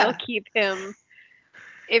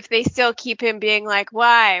 if they still keep him being like,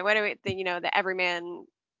 why? What do we, the everyman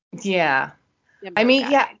Yeah. I symbiote mean,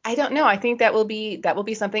 yeah, guy. I don't know. I think that will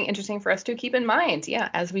be something interesting for us to keep in mind. Yeah,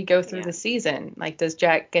 as we go through Yeah. the season. Like, does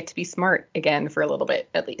Jack get to be smart again for a little bit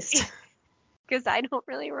at least? Because I don't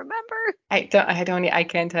really remember. I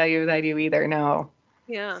can't tell you that I do either. No.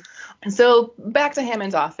 Yeah. And so back to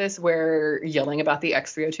Hammond's office where yelling about the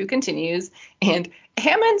X-302 continues, and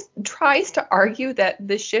Hammond tries to argue that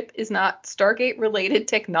the ship is not Stargate related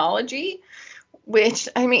technology, which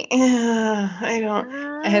I mean, I don't.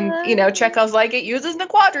 And Chekhov's like, it uses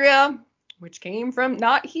Nequadria, which came from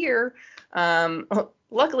not here. Um,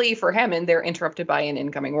 Luckily for Hammond, they're interrupted by an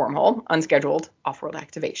incoming wormhole, unscheduled off-world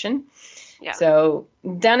activation. Yeah. So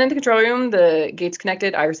down in the control room, the gate's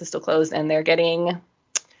connected, Iris is still closed, and they're getting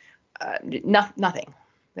nothing.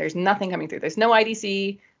 There's nothing coming through. There's no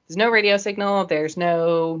IDC. There's no radio signal. There's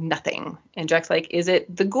no nothing. And Jack's like, is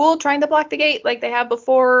it the ghoul trying to block the gate like they have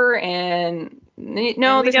before? And And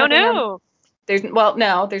no, we there's don't nothing on. know.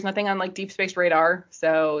 There's nothing on like deep space radar.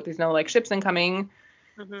 So there's no like ships incoming.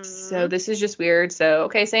 So Hmm. this is just weird. So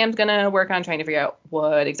okay, Sam's gonna work on trying to figure out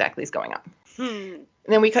what exactly is going on. Hmm.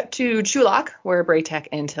 And then we cut to Chulak, where Braytek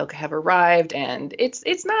and Tilk have arrived, and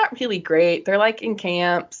it's not really great. They're like in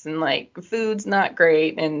camps, and like food's not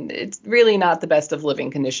great, and it's really not the best of living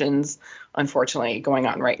conditions, unfortunately, going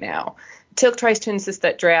on right now. Tilk tries to insist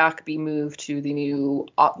that Drac be moved to the new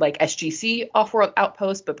like SGC off-world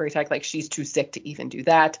outpost, but Braytek like she's too sick to even do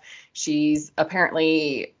that. She's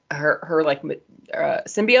apparently her like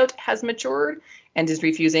symbiote has matured and is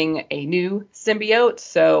refusing a new symbiote.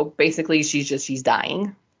 So basically, she's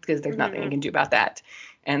dying because there's nothing you Hmm. can do about that.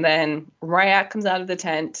 And then Ryak comes out of the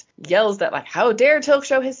tent, yells that like, how dare Tilk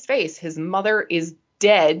show his face? His mother is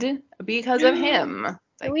dead because of him. It's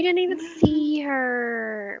And like, we didn't even see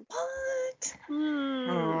her. what? Hmm.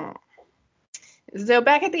 Hmm. So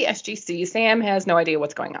back at the SGC, Sam has no idea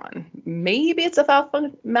what's going on. Maybe it's a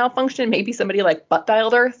malfunction. Maybe somebody like butt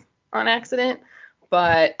dialed Earth on accident.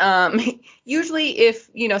 But usually, if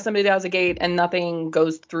somebody dials a gate and nothing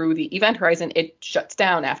goes through the event horizon, it shuts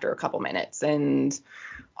down after a couple minutes. And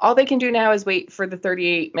all they can do now is wait for the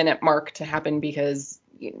 38-minute mark to happen because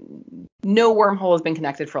no wormhole has been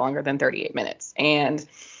connected for longer than 38 minutes. And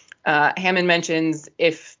Hammond mentions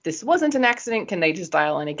if this wasn't an accident, can they just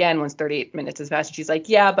dial in again once 38 minutes has passed? And she's like,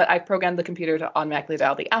 yeah, but I programmed the computer to automatically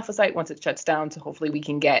dial the alpha site once it shuts down. So hopefully we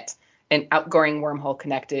can get an outgoing wormhole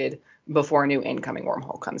connected before a new incoming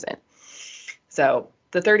wormhole comes in. So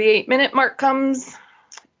the 38-minute mark comes,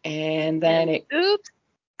 and then And it oops.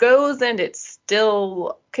 goes, and it's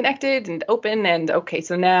still connected and open. And okay,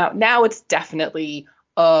 so now it's definitely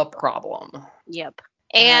a problem. Yep.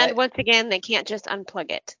 Uh, And once again, they can't just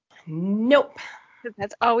unplug it. nope, 'Cause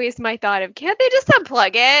that's always my thought of, can't they just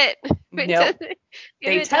unplug it? If it nope. doesn't, if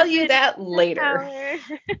They it tell you doesn't that have later.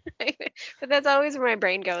 power. But that's always where my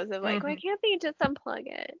brain goes of like, why Mm-hmm. can't they just unplug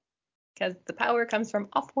it? Because the power comes from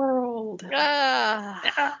off-world. Ah.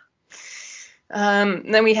 Yeah.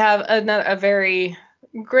 Then we have a very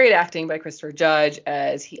great acting by Christopher Judge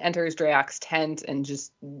as he enters Drayak's tent and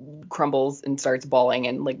just crumbles and starts bawling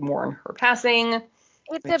and like mourn her passing.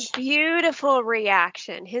 It's a Which, beautiful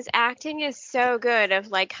reaction. His acting is so good of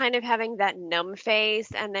like kind of having that numb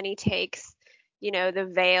face and then he takes, the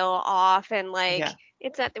veil off and like yeah,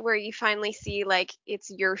 it's at where you finally see like it's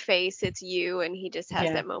your face, it's you, and he just has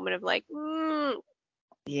yeah, that moment of like, it's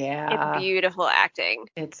yeah. beautiful acting.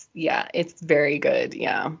 It's very good.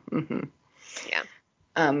 Yeah. Hmm. Yeah.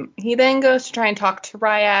 He then goes to try and talk to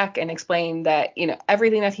Ryak and explain that,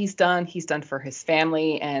 everything that he's done for his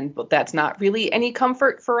family, and but that's not really any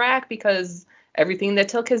comfort for Ryak because everything that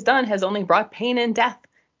Tilk has done has only brought pain and death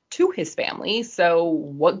to his family. So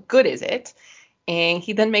what good is it? And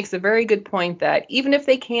he then makes a very good point that even if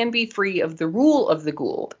they can be free of the rule of the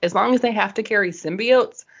Gould, as long as they have to carry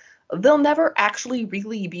symbiotes, they'll never actually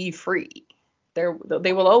really be free. They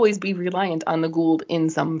will always be reliant on the Gould in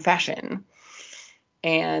some fashion.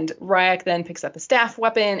 And Ryak then picks up a staff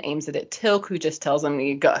weapon, aims it at Tilk, who just tells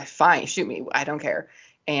him, "Go, fine, shoot me, I don't care."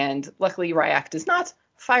 And luckily, Ryak does not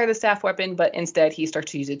fire the staff weapon, but instead he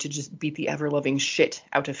starts to use it to just beat the ever-loving shit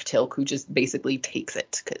out of Tilk, who just basically takes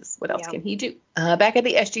it, because what else Yeah. can he do? Back at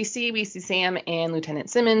the SGC, we see Sam and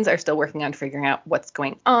Lieutenant Simmons are still working on figuring out what's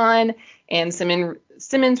going on, and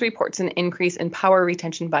Simmons reports an increase in power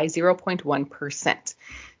retention by 0.1%.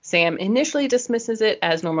 Sam initially dismisses it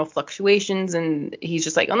as normal fluctuations, and he's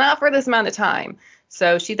just like, well, not for this amount of time.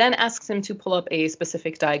 So she then asks him to pull up a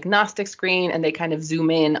specific diagnostic screen, and they kind of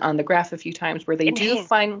zoom in on the graph a few times where they do Enhance.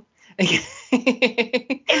 find...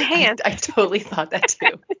 Enhance. I totally thought that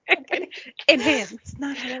too. Enhance. It's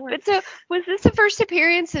not how that works. But so, was this the first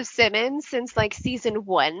appearance of Simmons since like season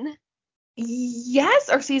 1? Yes,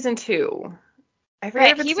 or season 2. I forget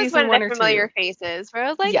Right, if it's he was one season of the 1 or 2. familiar faces where I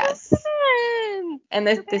was like, oh, Yes. Simmons. And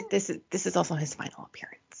this is also his final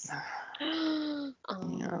appearance. Oh.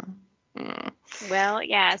 Yeah. Mm. Well,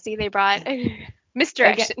 yeah, see, they brought Again,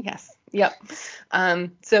 misdirection. yes. Yep.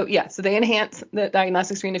 So they enhance the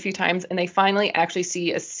diagnostic screen a few times, and they finally actually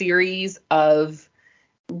see a series of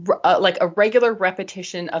like a regular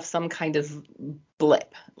repetition of some kind of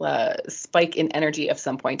blip, spike in energy of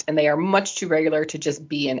some point, and they are much too regular to just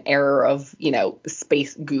be an error of,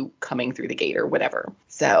 space goo coming through the gate or whatever.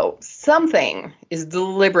 So something is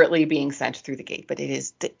deliberately being sent through the gate, but it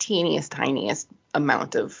is the teeniest, tiniest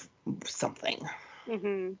amount of something.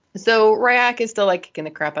 Mm-hmm. So Ryak is still like kicking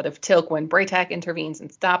the crap out of Tilk when Braytak intervenes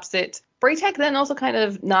and stops it. Braytak then also kind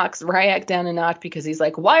of knocks Ryak down a notch because he's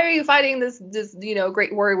like, why are you fighting this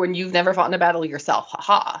great warrior when you've never fought in a battle yourself?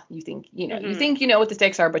 Ha. You think you know what the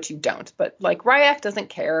stakes are, but you don't. But like Ryak doesn't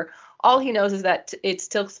care. All he knows is that it's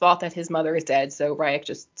Tilk's fault that his mother is dead. So Ryak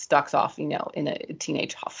just stalks off, in a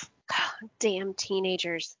teenage huff. Damn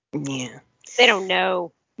teenagers. Yeah. They don't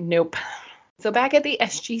know. Nope. So back at the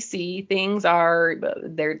SGC, things are,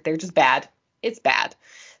 they're just bad. It's bad.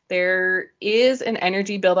 There is an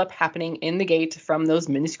energy buildup happening in the gate from those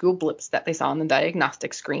minuscule blips that they saw on the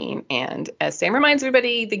diagnostic screen. And as Sam reminds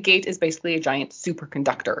everybody, the gate is basically a giant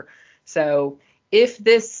superconductor. So if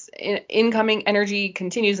this incoming energy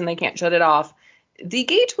continues and they can't shut it off, the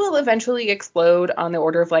gate will eventually explode on the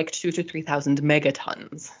order of like 2,000 to 3,000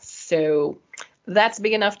 megatons. So that's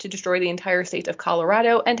big enough to destroy the entire state of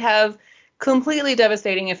Colorado and have completely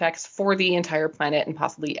devastating effects for the entire planet and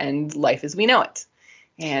possibly end life as we know it.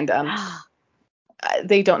 And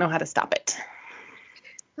they don't know how to stop it.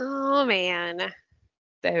 Oh man.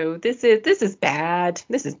 So this is bad.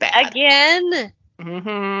 This is bad. Again?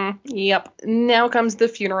 Yep. Now comes the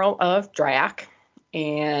funeral of Dryak.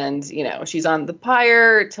 And, she's on the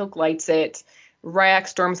pyre. Tilk lights it. Ryak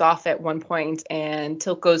storms off at one point, and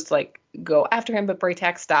Tilk goes to go after him, but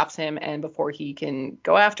Braytak stops him, and before he can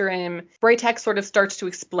go after him, Braytak sort of starts to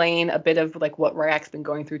explain a bit of what Ryak's been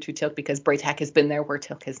going through to Tilk, because Braytak has been there where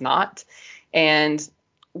Tilk has not. And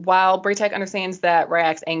while Braytak understands that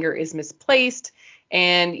Ryak's anger is misplaced,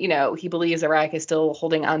 and, he believes that Ryak is still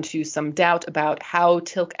holding on to some doubt about how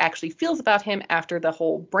Tilk actually feels about him after the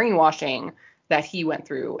whole brainwashing that he went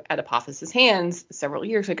through at Apophis's hands several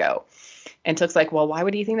years ago. And Tilk's like, well, why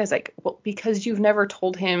would he think that's well, because you've never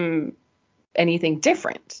told him anything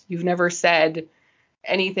different. You've never said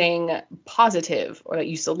anything positive or that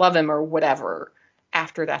you still love him or whatever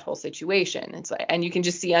after that whole situation. It's like, and you can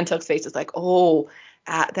just see on Tilk's face, it's like, oh,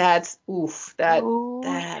 that's oof, that.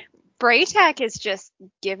 Braytak is just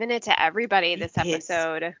giving it to everybody this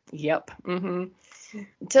episode. Yep.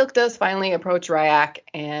 Tilk does finally approach Ryak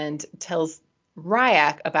and tells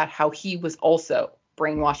Ryak about how he was also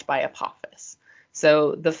brainwashed by Apophis.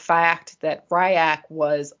 So the fact that Ryak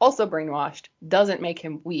was also brainwashed doesn't make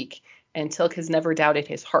him weak, and Tilk has never doubted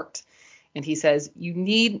his heart. And he says, you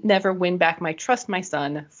need never win back my trust, my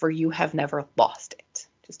son, for you have never lost it.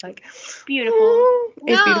 Just like, beautiful.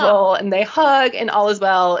 It's beautiful, and they hug, and all is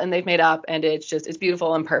well, and they've made up, and it's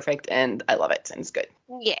beautiful and perfect, and I love it, and it's good.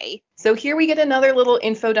 Yay. So here we get another little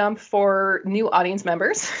info dump for new audience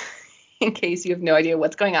members, in case you have no idea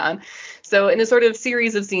what's going on. So in a sort of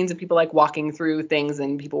series of scenes of people walking through things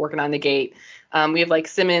and people working on the gate, we have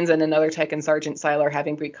Simmons and another tech and Sergeant Seiler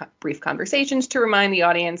having brief conversations to remind the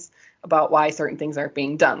audience about why certain things aren't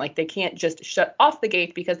being done. They can't just shut off the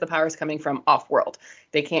gate because the power is coming from off-world.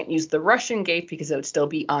 They can't use the Russian gate because it would still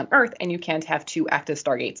be on Earth, and you can't have two active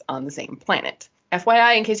Stargates on the same planet.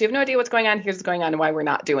 FYI, in case you have no idea what's going on, here's what's going on and why we're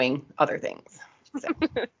not doing other things. So.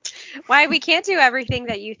 Why we can't do everything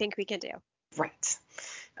that you think we can do. Right.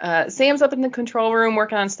 Sam's up in the control room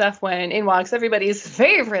working on stuff when in walks everybody's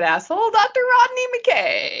favorite asshole, Dr. Rodney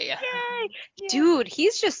McKay. Yay! Dude,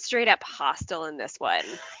 he's just straight up hostile in this one.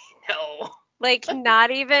 I know.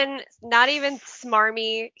 Not even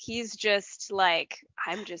smarmy. He's just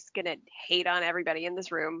I'm just gonna hate on everybody in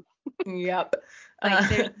this room. Yep.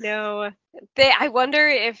 There's no. I wonder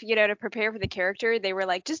if to prepare for the character, they were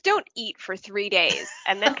like, just don't eat for 3 days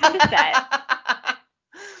and then come to set.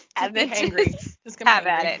 And then just have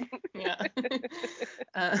at it. Yeah.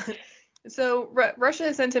 So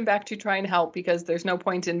Russia sent him back to try and help because there's no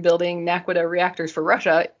point in building Naquita reactors for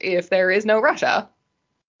Russia if there is no Russia.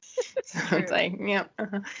 So it's True. like, yeah.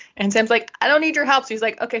 And Sam's like, I don't need your help. So he's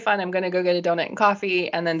like, okay, fine. I'm going to go get a donut and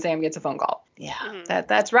coffee. And then Sam gets a phone call. Yeah, Hmm.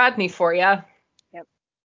 that's Rodney for you. Yep.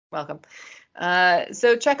 Welcome.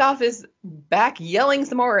 So Chekhov is back yelling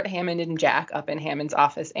some more at Hammond and Jack up in Hammond's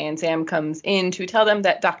office, and Sam comes in to tell them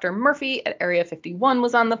that Dr. Murphy at Area 51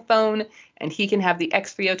 was on the phone, and he can have the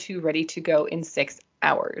X-302 ready to go in 6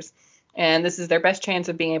 hours. And this is their best chance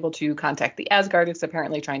of being able to contact the Asgard, as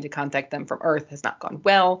apparently trying to contact them from Earth has not gone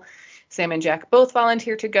well. Sam and Jack both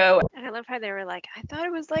volunteer to go. And I love how they were like, I thought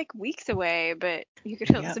it was like weeks away, but you could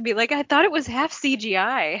Yep. also be like, I thought it was half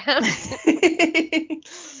CGI. How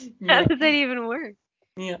Yeah. does that even work?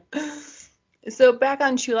 Yeah. So back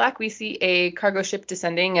on Chulak, we see a cargo ship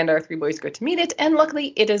descending, and our three boys go to meet it. And luckily,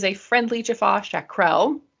 it is a friendly Jaffa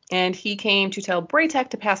Shakrel, and he came to tell Braytek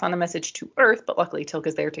to pass on a message to Earth. But luckily,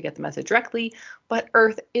 Tilka's there to get the message directly. But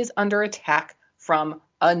Earth is under attack from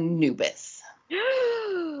Anubis.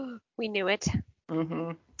 We knew it.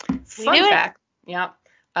 Mm-hmm. We knew Fun it. fact, yeah.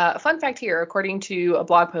 Fun fact here, according to a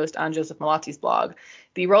blog post on Joseph Malazzi's blog,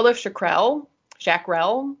 the role of Shakrel,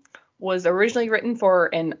 was originally written for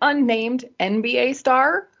an unnamed NBA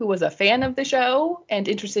star who was a fan of the show and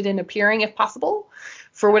interested in appearing if possible.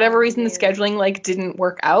 For whatever reason, the Man. scheduling didn't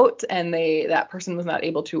work out, and that person was not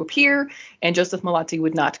able to appear. And Joseph Malazzi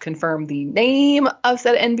would not confirm the name of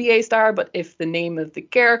said NBA star, but if the name of the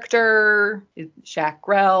character is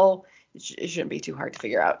Shakrel, it shouldn't be too hard to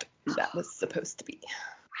figure out who that was supposed to be.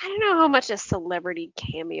 I don't know how much a celebrity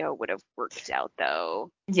cameo would have worked out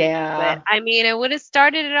though. But Yeah, I mean, it would have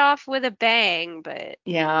started it off with a bang, but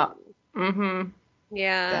yeah. Mm-hmm.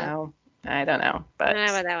 yeah, So I don't know, I don't know but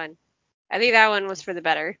about that one. I think that one was for the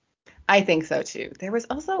better. I think so too. Was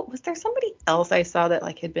there somebody else I saw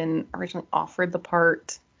that had been originally offered the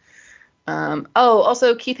part?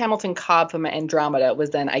 Also Keith Hamilton Cobb from Andromeda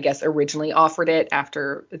was then, I guess, originally offered it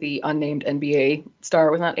after the unnamed NBA star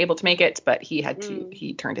was not able to make it, but Mm.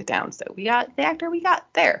 he turned it down. So we got the actor we got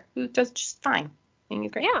there, who does just fine. I think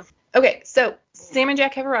he's great. Yeah. Okay, so Sam and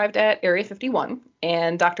Jack have arrived at Area 51,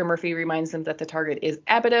 and Dr. Murphy reminds them that the target is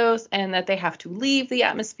Abydos and that they have to leave the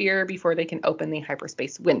atmosphere before they can open the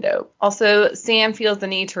hyperspace window. Also, Sam feels the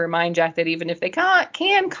need to remind Jack that even if they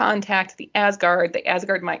can contact the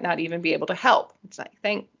Asgard might not even be able to help. It's like,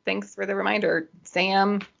 thanks for the reminder,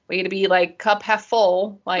 Sam. Way to be cup half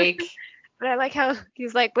full. But I like how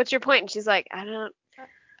he's like, "What's your point?" And she's like, I don't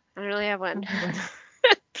really have one."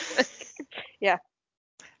 Yeah.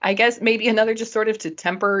 I guess maybe another just sort of to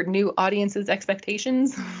temper new audiences'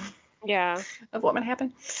 expectations Yeah. of what might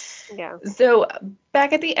happen. Yeah. So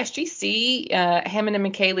back at the SGC, Hammond and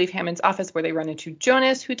McKay leave Hammond's office where they run into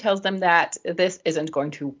Jonas, who tells them that this isn't going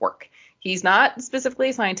to work. He's not specifically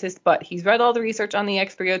a scientist, but he's read all the research on the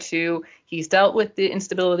X-302. He's dealt with the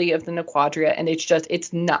instability of the Nequadria, and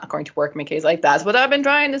it's not going to work. McKay's like, that's what I've been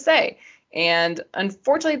trying to say. And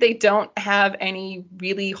unfortunately, they don't have any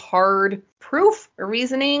really hard proof or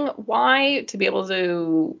reasoning why to be able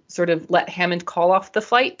to sort of let Hammond call off the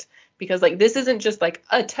flight. Because this isn't just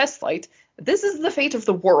a test flight. This is the fate of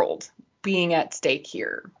the world being at stake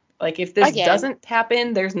here. If this Again. doesn't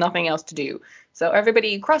happen, there's nothing else to do. So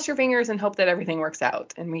everybody cross your fingers and hope that everything works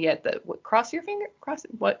out. And we get cross your finger, cross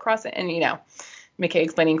it, and McKay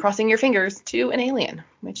explaining crossing your fingers to an alien,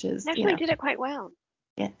 which is Actually did it quite well.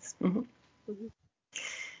 yes. Mm-hmm. Hmm.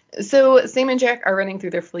 So Sam and Jack are running through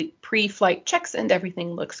their pre-flight checks, and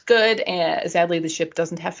everything looks good. And sadly, the ship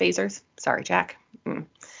doesn't have phasers. Sorry, Jack.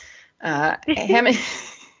 Hammond.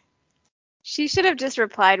 She should have just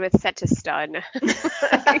replied with set to stun.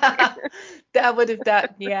 That would have done,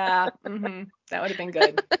 yeah. Mm-hmm. That would have been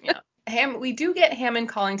good. Yeah. We do get Hammond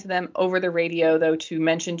calling to them over the radio, though, to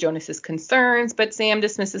mention Jonas's concerns, but Sam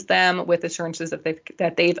dismisses them with assurances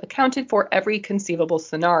that they've accounted for every conceivable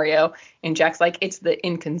scenario. And Jack's like, it's the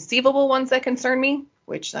inconceivable ones that concern me,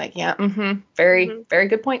 which, yeah, very, Hmm. very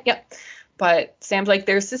good point. Yep. But Sam's like,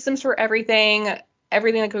 there's systems for everything.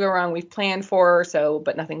 Everything that could go wrong, we've planned for,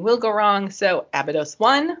 but nothing will go wrong. So Abydos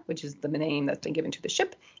 1, which is the name that's been given to the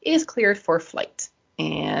ship, is cleared for flight.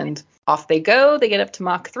 And off they go. They get up to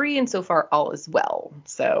Mach 3, and so far all is well.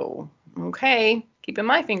 So, okay, keeping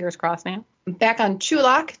my fingers crossed now. Back on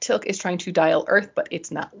Chulak, Tilk is trying to dial Earth, but it's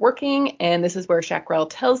not working, and this is where Shakrel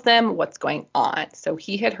tells them what's going on. So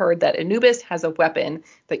he had heard that Anubis has a weapon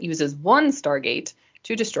that uses one Stargate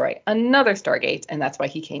to destroy another Stargate, and that's why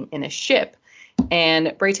he came in a ship. And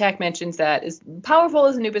Braytak mentions that as powerful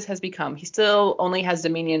as Anubis has become, he still only has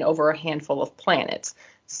dominion over a handful of planets.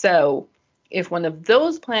 So if one of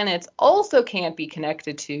those planets also can't be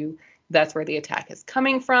connected to, That's where the attack is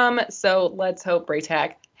coming from. So let's hope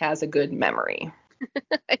Braytac has a good memory.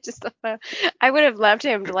 I just thought I would have loved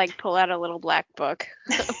him to like pull out a little black book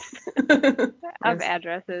of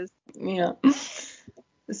addresses. Yeah.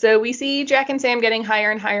 So we see Jack and Sam getting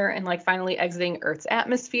higher and higher and like finally exiting Earth's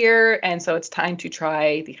atmosphere. And so it's time to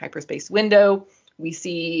try the hyperspace window. We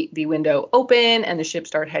see the window open and the ship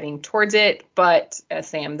start heading towards it. But as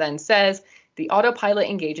Sam then says, the autopilot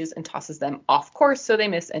engages and tosses them off course, so they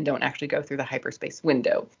miss and don't actually go through the hyperspace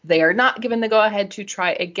window. They are not given the go-ahead to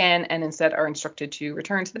try again and instead are instructed to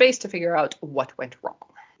return to the base to figure out what went wrong.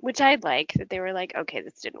 Which I like, that they were like, okay,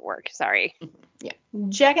 this didn't work. Sorry. Yeah.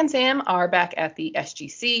 Jack and Sam are back at the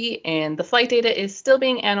SGC, and the flight data is still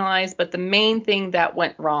being analyzed, but the main thing that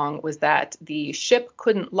went wrong was that the ship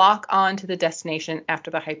couldn't lock on to the destination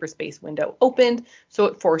after the hyperspace window opened, so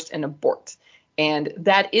it forced an abort. And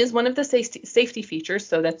that is one of the safety features,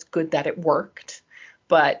 so that's good that it worked.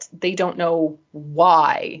 But they don't know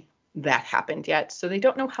why that happened yet, so they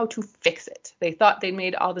don't know how to fix it. They thought they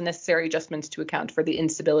made all the necessary adjustments to account for the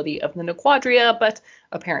instability of the Nequadria, but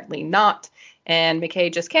apparently not. And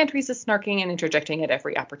McKay just can't resist snarking and interjecting at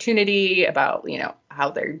every opportunity about,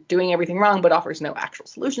 how they're doing everything wrong, but offers no actual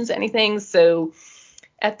solutions to anything. So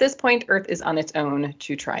at this point, Earth is on its own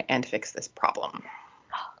to try and fix this problem.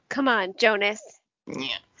 Come on, Jonas.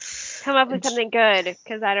 Yeah. Come up with something good,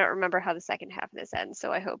 because I don't remember how the second half of this ends,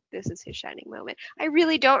 so I hope this is his shining moment. I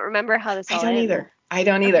really don't remember how this all ends. I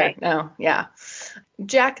don't either. Okay. No, yeah.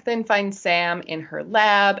 Jack then finds Sam in her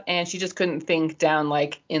lab, and she just couldn't think down,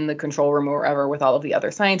 like, in the control room or wherever with all of the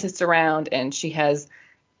other scientists around, and she has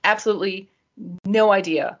absolutely no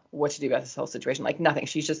idea what to do about this whole situation. Like, nothing.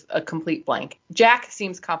 She's just a complete blank. Jack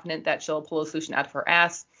seems confident that she'll pull a solution out of her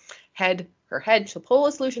ass. She'll pull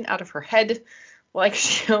a solution out of her head, like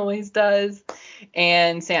she always does.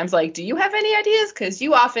 And Sam's like, do you have any ideas? Because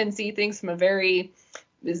you often see things from a very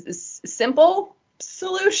simple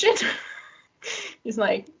solution. He's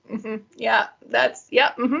like, yeah, but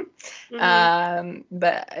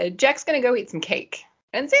Jack's going to go eat some cake.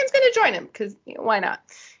 And Sam's going to join him because why not?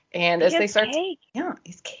 And as they start,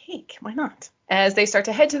 it's cake. Why not? As they start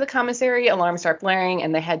to head to the commissary, alarms start blaring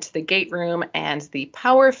and they head to the gate room and the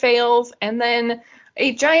power fails. And then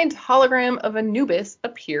a giant hologram of Anubis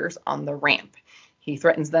appears on the ramp. He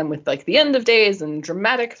threatens them with like the end of days and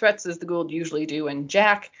dramatic threats as the Goa'uld usually do. And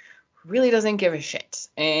Jack really doesn't give a shit.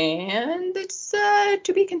 And it's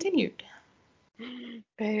to be continued.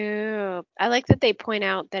 Boo. I like that they point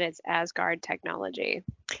out that it's Asgard technology.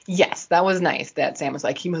 Yes, that was nice that Sam was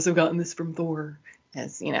like, he must have gotten this from Thor.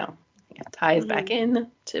 As, ties back in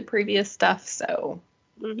to previous stuff. So,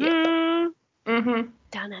 yeah.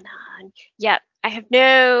 Dun-dun-dun. Yeah, I have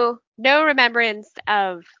no remembrance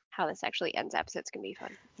of how this actually ends up, so it's going to be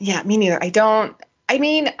fun. Yeah, me neither. I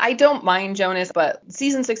don't mind Jonas, but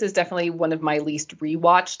season 6 is definitely one of my least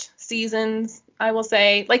rewatched seasons, I will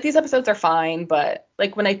say. Like, these episodes are fine, but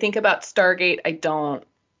like when I think about Stargate, I don't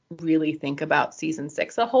really think about season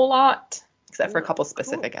 6 a whole lot, except for a couple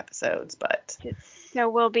specific episodes, but so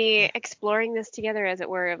we'll be exploring this together, as it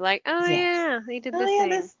were, of like, they did this thing.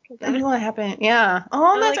 This what happened. Yeah.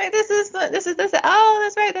 Oh, that's right. This is this. Oh,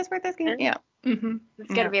 that's right. That's right. That's good. Yeah.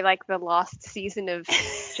 It's gonna be like the lost season of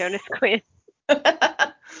Jonas Quinn.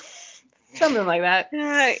 Something like that.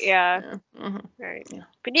 Yeah. Right. Yeah.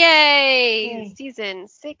 But yay! Season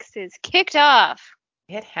 6 is kicked off.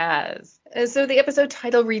 It has. So the episode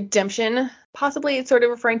title Redemption, possibly it's sort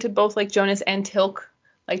of referring to both like Jonas and Tilk.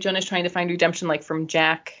 Like Jonas trying to find redemption, like from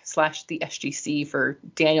Jack / the SGC for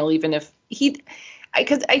Daniel, even if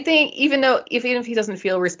because I think even if he doesn't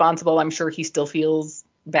feel responsible, I'm sure he still feels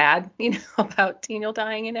bad, about Daniel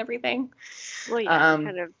dying and everything. Well, yeah,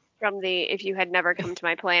 kind of from the if you had never come to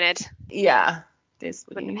my planet. Yeah. This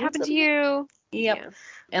wouldn't have happened to you. Yep. Yeah.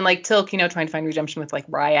 And like Tilk, trying to find redemption with like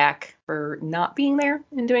Ryak for not being there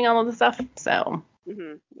and doing all of the stuff. So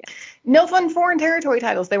no fun foreign territory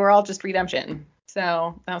titles. They were all just redemption.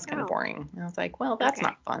 So that was kind of boring. I was like, well, that's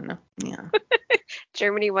not fun. Yeah.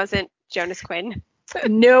 Germany wasn't Jonas Quinn.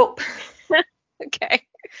 Nope. Okay.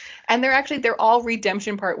 And they're all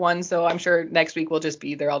redemption part 1. So I'm sure next week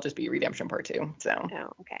they'll all just be redemption part 2. So.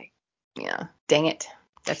 Oh, okay. Yeah. Dang it.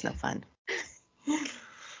 That's no fun.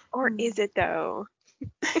 Or is it though?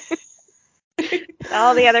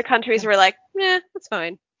 All the other countries were like, that's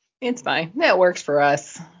fine. It's fine. That works for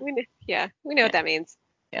us. We know what that means.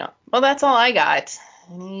 Yeah. Well, that's all I got.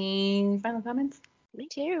 Any final comments? Me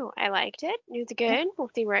too. I liked it. It was good. We'll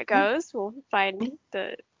see where it goes. We'll find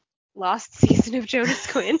the lost season of Jonas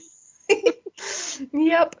Quinn.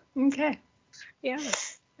 Yep. Okay. Yeah.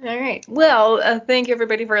 All right. Well, thank you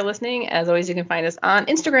everybody for listening. As always, you can find us on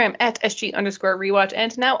Instagram at SG_rewatch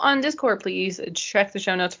and now on Discord. Please check the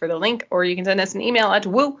show notes for the link, or you can send us an email at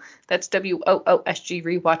that's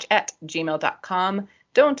WOOSGrewatch at gmail.com.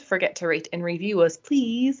 Don't forget to rate and review us,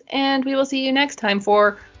 please. And we will see you next time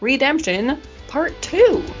for Redemption Part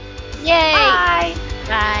 2. Yay! Bye!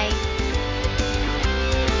 Bye.